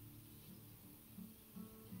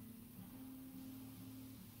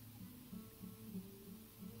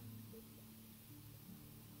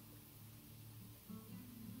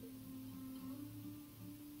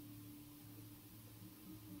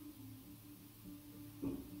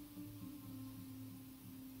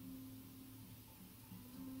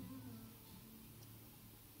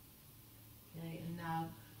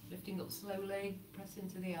 Lifting up slowly, press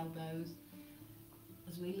into the elbows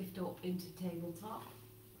as we lift up into tabletop.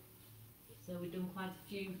 So we've done quite a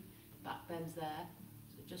few back bends there.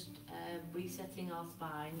 So just resetting our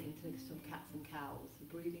spine into some cats and cows. So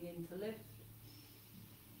breathing in to lift,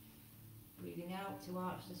 breathing out to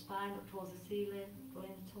arch the spine up towards the ceiling,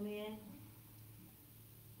 drawing the tummy in.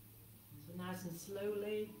 So nice and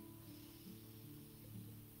slowly.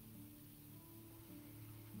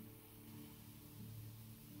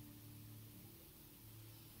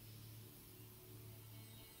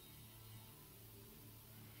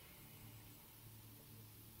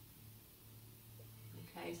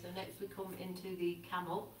 Okay, so next we come into the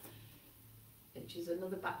camel, which is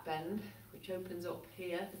another back bend, which opens up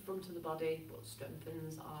here, the front of the body, but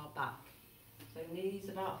strengthens our back. So knees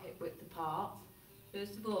about hip width apart.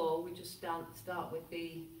 First of all, we just start with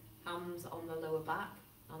the hands on the lower back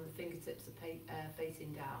and the fingertips are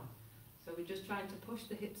facing down. So we're just trying to push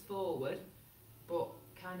the hips forward, but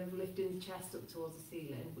kind of lifting the chest up towards the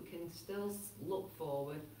ceiling. We can still look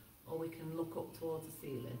forward, or we can look up towards the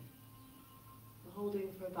ceiling. We're holding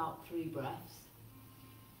for about 3 breaths.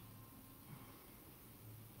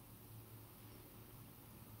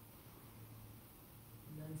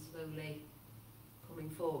 And then slowly coming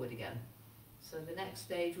forward again. So the next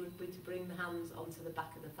stage would be to bring the hands onto the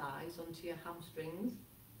back of the thighs, onto your hamstrings.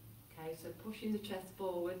 Okay, so pushing the chest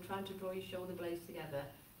forward, trying to draw your shoulder blades together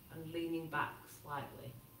and leaning back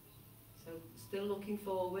slightly. So still looking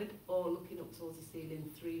forward or looking up towards the ceiling,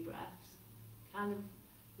 3 breaths. Kind of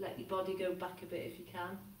let your body go back a bit if you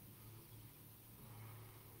can.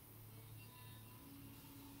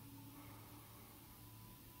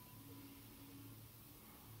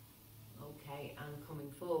 Okay, and coming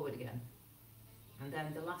forward again. And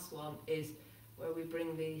then the last one is where we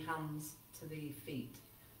bring the hands to the feet.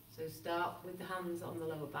 So start with the hands on the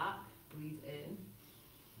lower back, breathe in,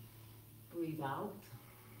 breathe out,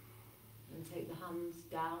 and take the hands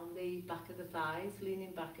down the back of the thighs,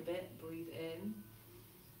 leaning back a bit, breathe in,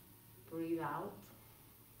 breathe out,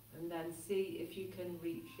 and then see if you can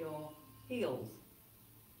reach your heels.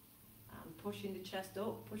 And pushing the chest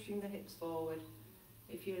up, pushing the hips forward.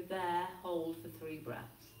 If you're there, hold for 3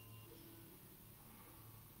 breaths.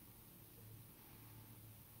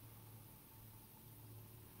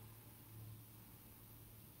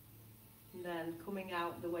 And then coming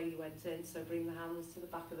out the way you went in, so bring the hands to the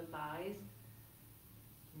back of the thighs,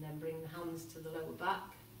 and then bring the hands to the lower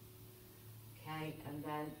back. Okay, and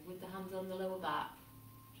then with the hands on the lower back,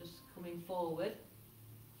 just coming forward,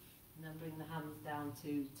 and then bring the hands down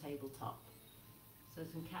to tabletop. So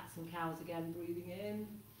some cats and cows again, breathing in,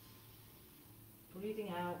 breathing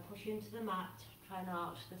out, push into the mat, try and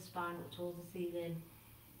arch the spine up towards the ceiling.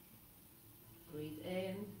 Breathe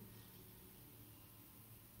in,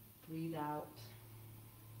 breathe out,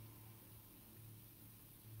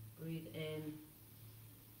 breathe in,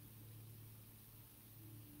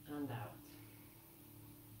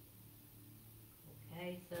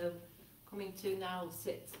 going to now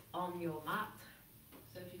sit on your mat.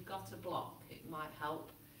 So if you've got a block, it might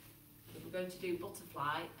help. But we're going to do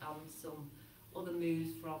butterfly and some other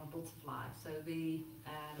moves from butterfly. So the,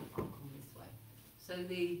 I'll come this way. So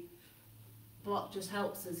the block just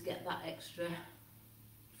helps us get that extra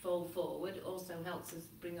fold forward. It also helps us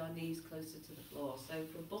bring our knees closer to the floor. So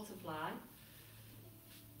for butterfly,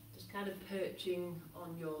 just kind of perching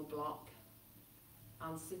on your block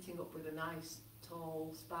and sitting up with a nice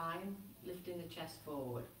tall spine, lifting the chest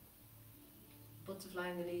forward.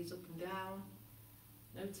 Butterflying the knees up and down.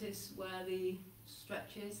 Notice where the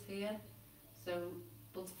stretch is here. So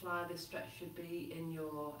butterfly, the stretch should be in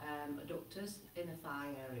your adductors, inner thigh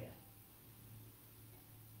area.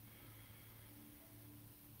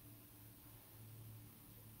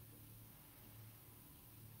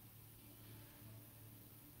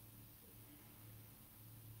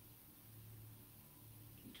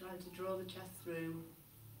 Keep trying to draw the chest through.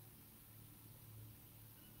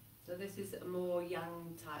 So this is a more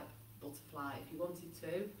yang type butterfly. If you wanted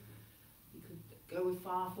to, you could go as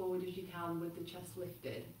far forward as you can with the chest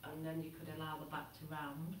lifted, and then you could allow the back to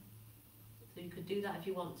round. So you could do that if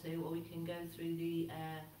you want to, or we can go through the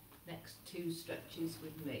next two stretches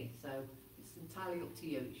with me. So it's entirely up to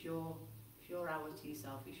you. It's your hour to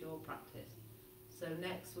yourself. It's your practice. So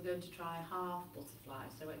next we're going to try half butterfly.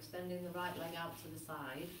 So extending the right leg out to the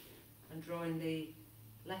side and drawing the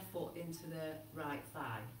left foot into the right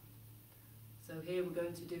thigh. So here we're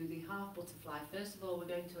going to do the half butterfly. First of all, we're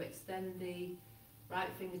going to extend the right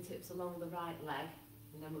fingertips along the right leg,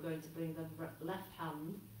 and then we're going to bring the left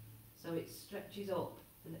hand so it stretches up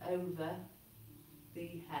and over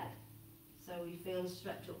the head. So you feel a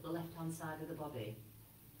stretch up the left hand side of the body.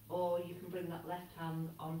 Or you can bring that left hand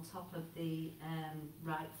on top of the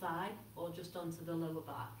right thigh or just onto the lower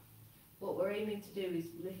back. What we're aiming to do is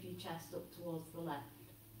lift your chest up towards the left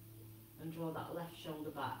and draw that left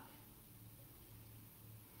shoulder back.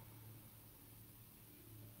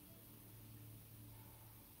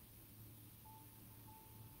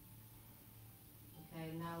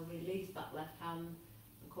 Okay, now release that left hand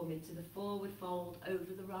and come into the forward fold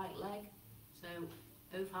over the right leg. So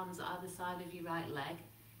both hands at either side of your right leg,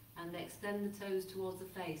 and extend the toes towards the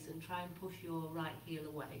face and try and push your right heel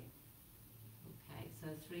away. Okay, so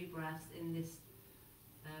 3 breaths in this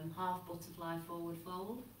half butterfly forward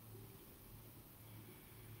fold.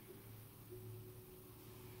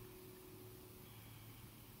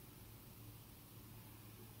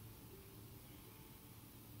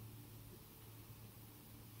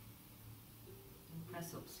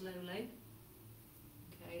 Press up slowly.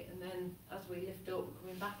 Okay, and then as we lift up, we're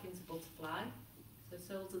coming back into butterfly. So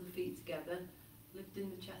soles of the feet together, lifting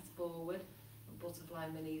the chest forward and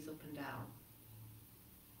butterflying the knees up and down.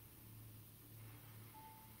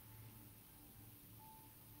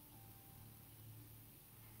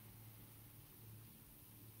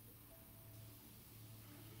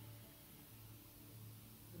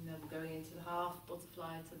 And then we're going into the half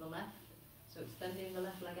butterfly to the left. So extending the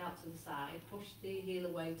left leg out to the side, push the heel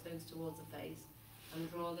away, toes towards the face, and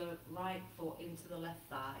draw the right foot into the left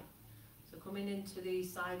thigh. So coming into the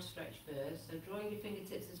side stretch first, so drawing your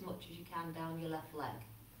fingertips as much as you can down your left leg.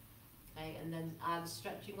 Okay, and then either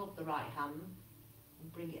stretching up the right hand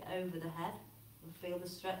and bring it over the head and feel the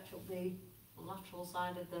stretch up the lateral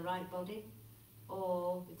side of the right body,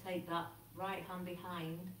 or we take that right hand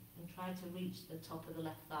behind and try to reach the top of the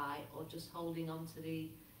left thigh, or just holding onto the,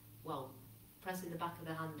 well, pressing the back of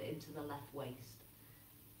the hand into the left waist.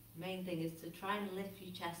 Main thing is to try and lift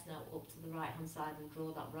your chest now up to the right hand side and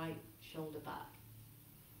draw that right shoulder back.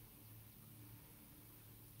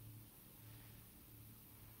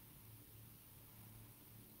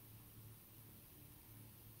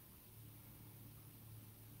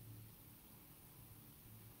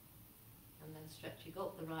 And then stretching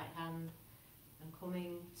up the right hand and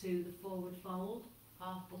coming to the forward fold,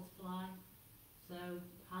 half butterfly. So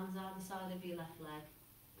hands either side of your left leg.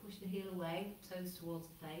 Push the heel away, toes towards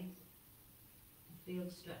the face, and feel the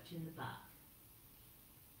stretch in the back.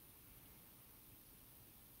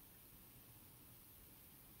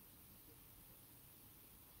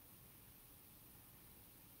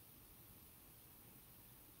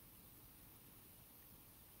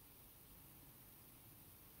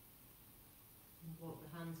 And walk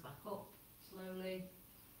the hands back up slowly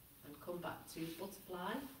and come back to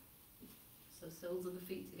butterfly. So soles of the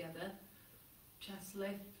feet together. Chest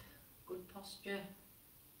lift, good posture,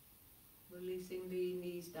 releasing the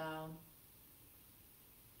knees down.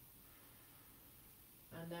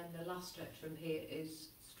 And then the last stretch from here is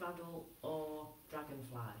straddle or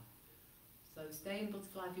dragonfly. So stay in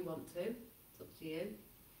butterfly if you want to, it's up to you.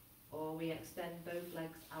 or we extend both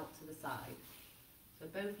legs out to the side. So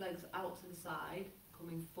both legs out to the side,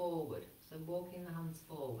 coming forward, so walking the hands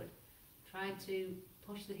forward. Try to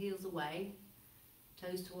push the heels away,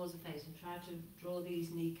 toes towards the face, and try to draw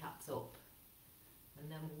these kneecaps up. And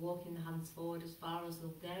then we're walking the hands forward as far as they'll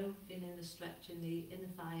go, feeling the stretch in the inner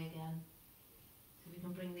thigh again. So we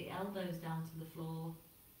can bring the elbows down to the floor.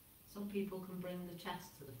 Some people can bring the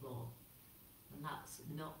chest to the floor, and that's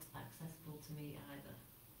not accessible to me either.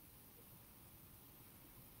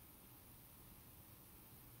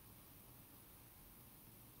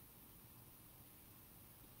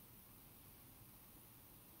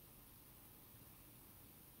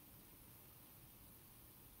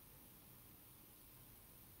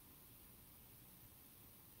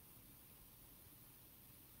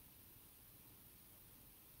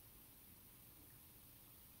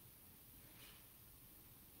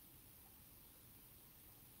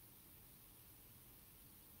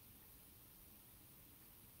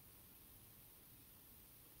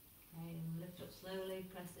 Lift up slowly,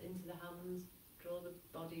 press it into the hands, draw the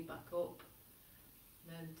body back up,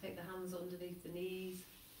 then take the hands underneath the knees,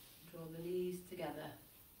 draw the knees together,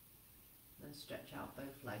 then stretch out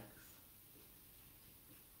both legs.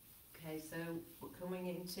 Okay, so we're coming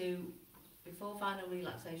into, before final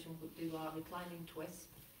relaxation, we'll do our reclining twist.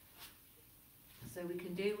 So we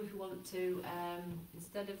can do, if you want to,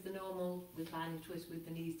 instead of the normal reclining twist with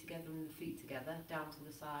the knees together and the feet together, down to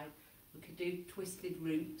the side, we could do twisted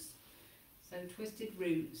roots. So twisted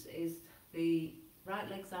roots is the right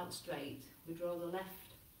leg's out straight, we draw the left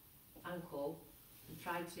ankle and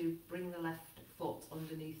try to bring the left foot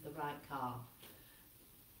underneath the right calf.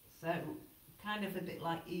 So kind of a bit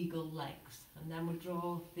like eagle legs, and then we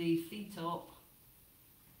draw the feet up,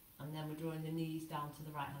 and then we're drawing the knees down to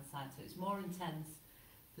the right hand side. So it's more intense,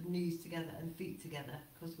 the knees together and feet together,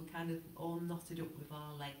 because we're kind of all knotted up with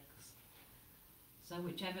our legs. So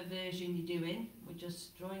whichever version you're doing, we're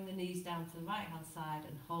just drawing the knees down to the right hand side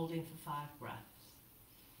and holding for 5 breaths.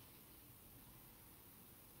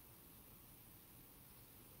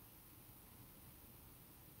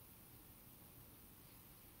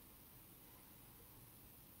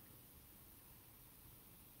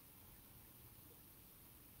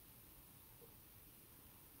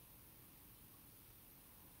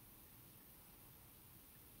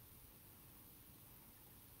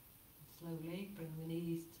 Slowly bring the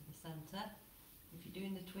knees to the centre. If you're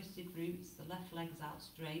doing the twisted roots, the left leg's out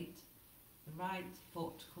straight, the right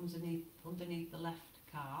foot comes underneath the left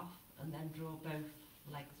calf, and then draw both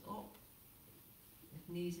legs up.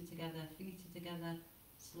 If knees are together, feet are together,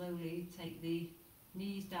 slowly take the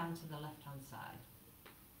knees down to the left hand side.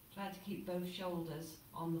 Try to keep both shoulders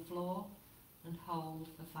on the floor and hold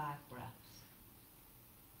for 5 breaths.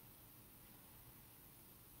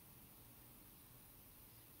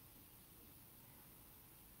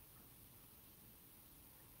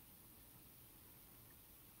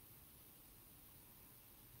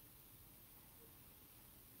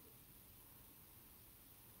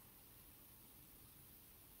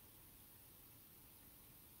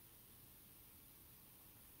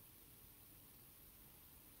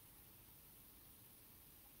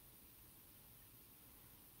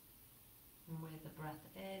 And with the breath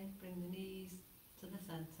in, bring the knees to the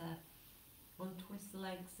centre, untwist the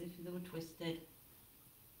legs if they were twisted,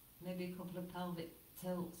 maybe a couple of pelvic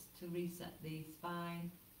tilts to reset the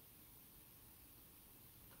spine,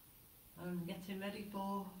 and getting ready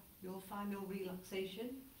for your final relaxation,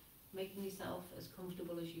 making yourself as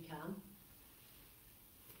comfortable as you can.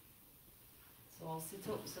 So I'll sit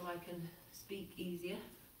up so I can speak easier.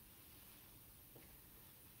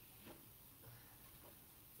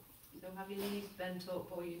 So have your knees bent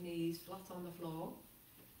up or your knees flat on the floor.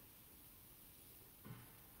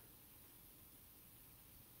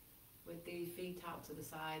 With the feet out to the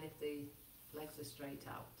side if the legs are straight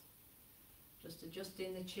out. Just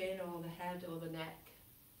adjusting the chin or the head or the neck.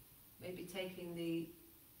 Maybe taking the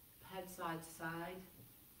head side to side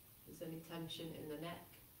if there's any tension in the neck.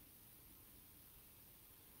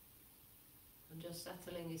 And just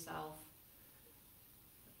settling yourself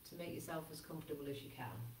to make yourself as comfortable as you can.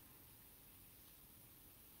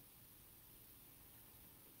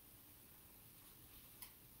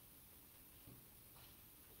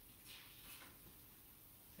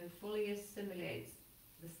 So fully assimilates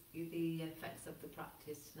the effects of the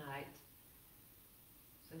practice tonight.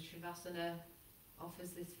 So Shavasana offers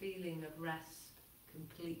this feeling of rest,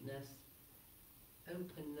 completeness,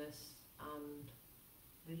 openness and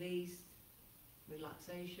release,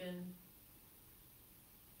 relaxation.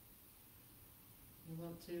 We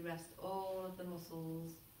want to rest all of the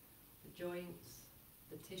muscles, the joints,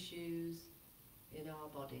 the tissues in our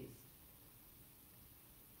bodies.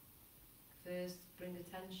 First, bring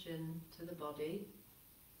attention to the body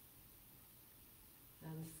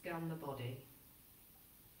and scan the body.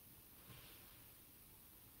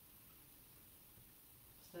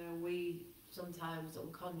 So we sometimes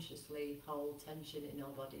unconsciously hold tension in our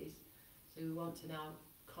bodies. So we want to now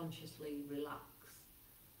consciously relax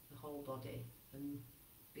the whole body and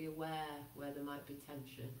be aware where there might be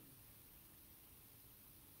tension.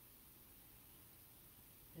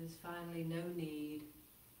 There's finally no need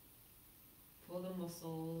for the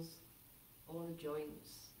muscles or the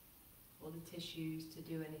joints or the tissues to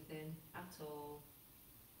do anything at all.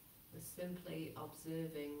 We're simply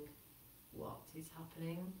observing what is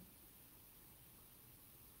happening,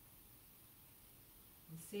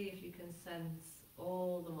 and see if you can sense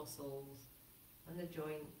all the muscles and the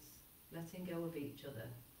joints letting go of each other.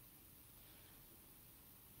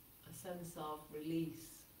 A sense of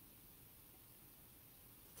release,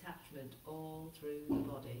 detachment all through the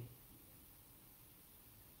body.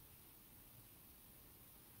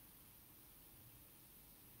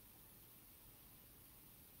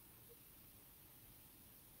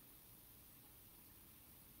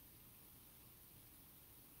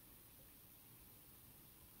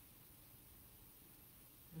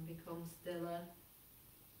 And become stiller,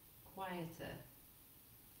 quieter,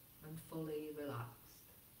 and fully relaxed.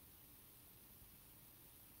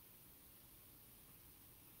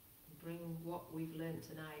 Bring what we've learnt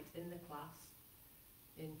tonight in the class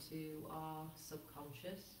into our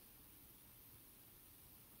subconscious,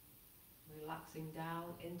 relaxing down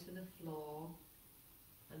into the floor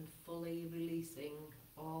and fully releasing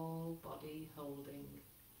all body holding.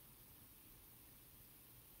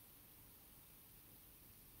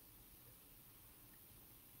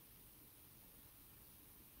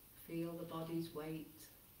 Feel the body's weight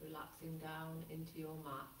relaxing down into your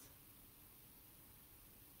mat.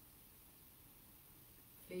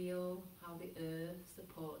 Feel how the earth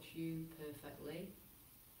supports you perfectly.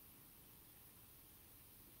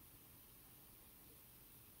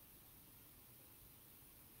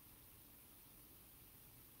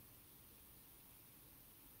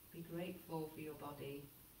 Be grateful for your body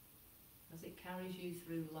as it carries you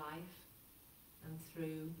through life and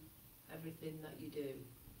through everything that you do.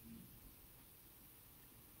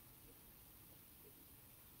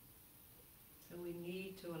 So we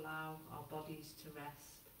need to allow our bodies to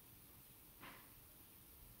rest.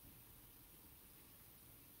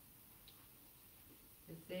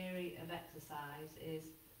 The theory of exercise is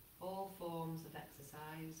all forms of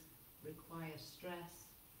exercise require stress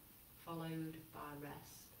followed by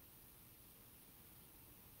rest.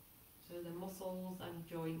 So the muscles and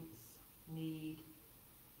joints need,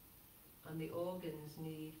 and the organs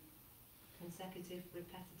need, consecutive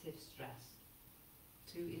repetitive stress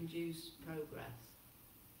to induce progress.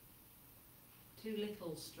 Too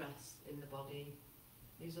little stress in the body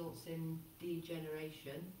results in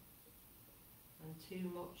degeneration, and too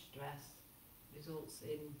much stress results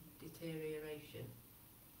in deterioration.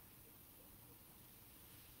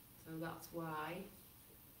 So that's why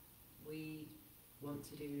we want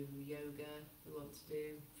to do yoga, we want to do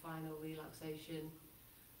final relaxation,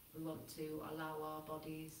 we want to allow our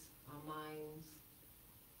bodies, our minds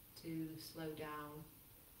to slow down,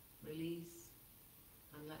 release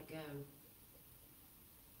and let go.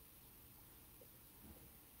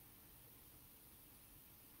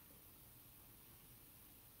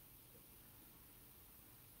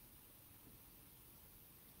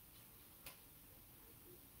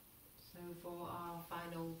 So for our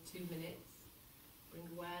final 2 minutes, bring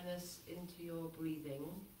awareness into your breathing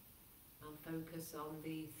and focus on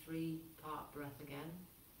the 3-part breath again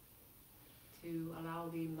to allow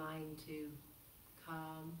the mind to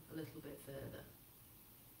calm a little bit further.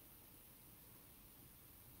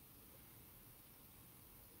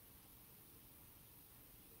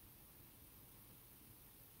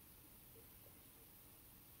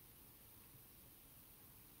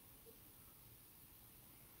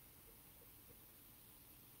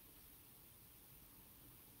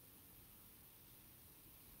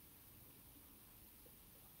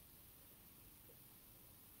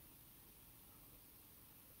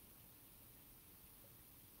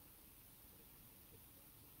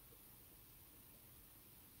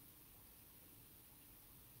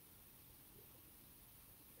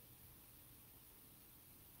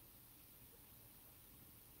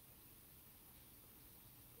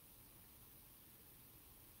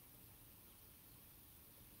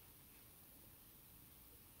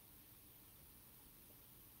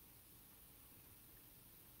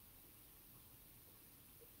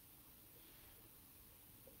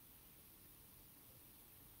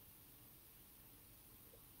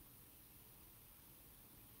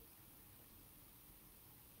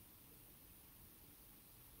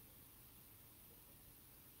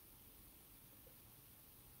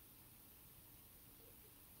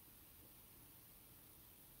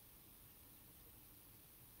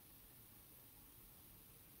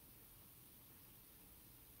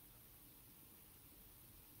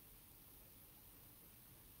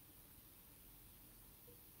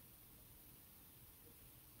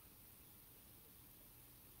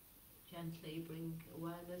 gently bring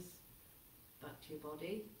awareness back to your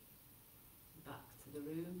body, back to the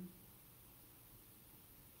room.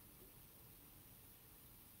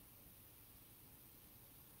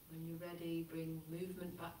 When you're ready, bring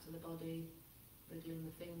movement back to the body, wriggling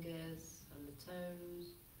the fingers and the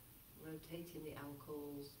toes, rotating the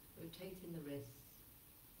ankles, rotating the wrists.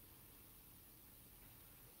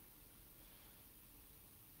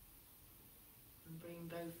 And bring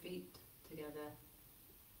both feet together.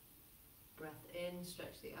 Breath in,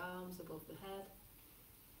 stretch the arms above the head.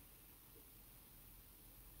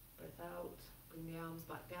 Breath out, bring the arms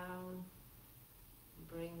back down. And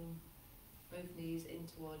bring both knees in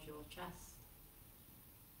towards your chest.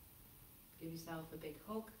 Give yourself a big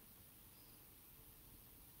hug.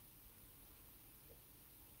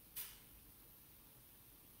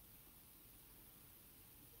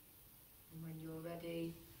 And when you're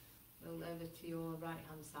ready, roll over to your right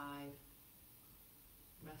hand side.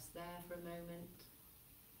 Rest there for a moment.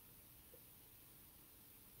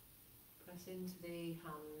 Press into the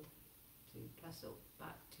hand to press up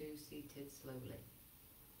back to seated slowly.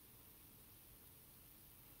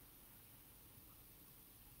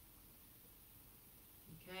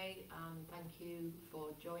 Okay, and thank you for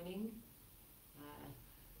joining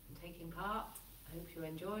and taking part. I hope you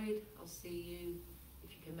enjoyed. I'll see you,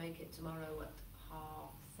 if you can make it, tomorrow at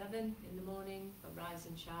 7:30 in the morning for Rise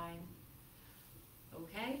and Shine.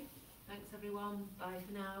 Okay, thanks everyone. Bye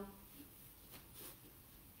for now.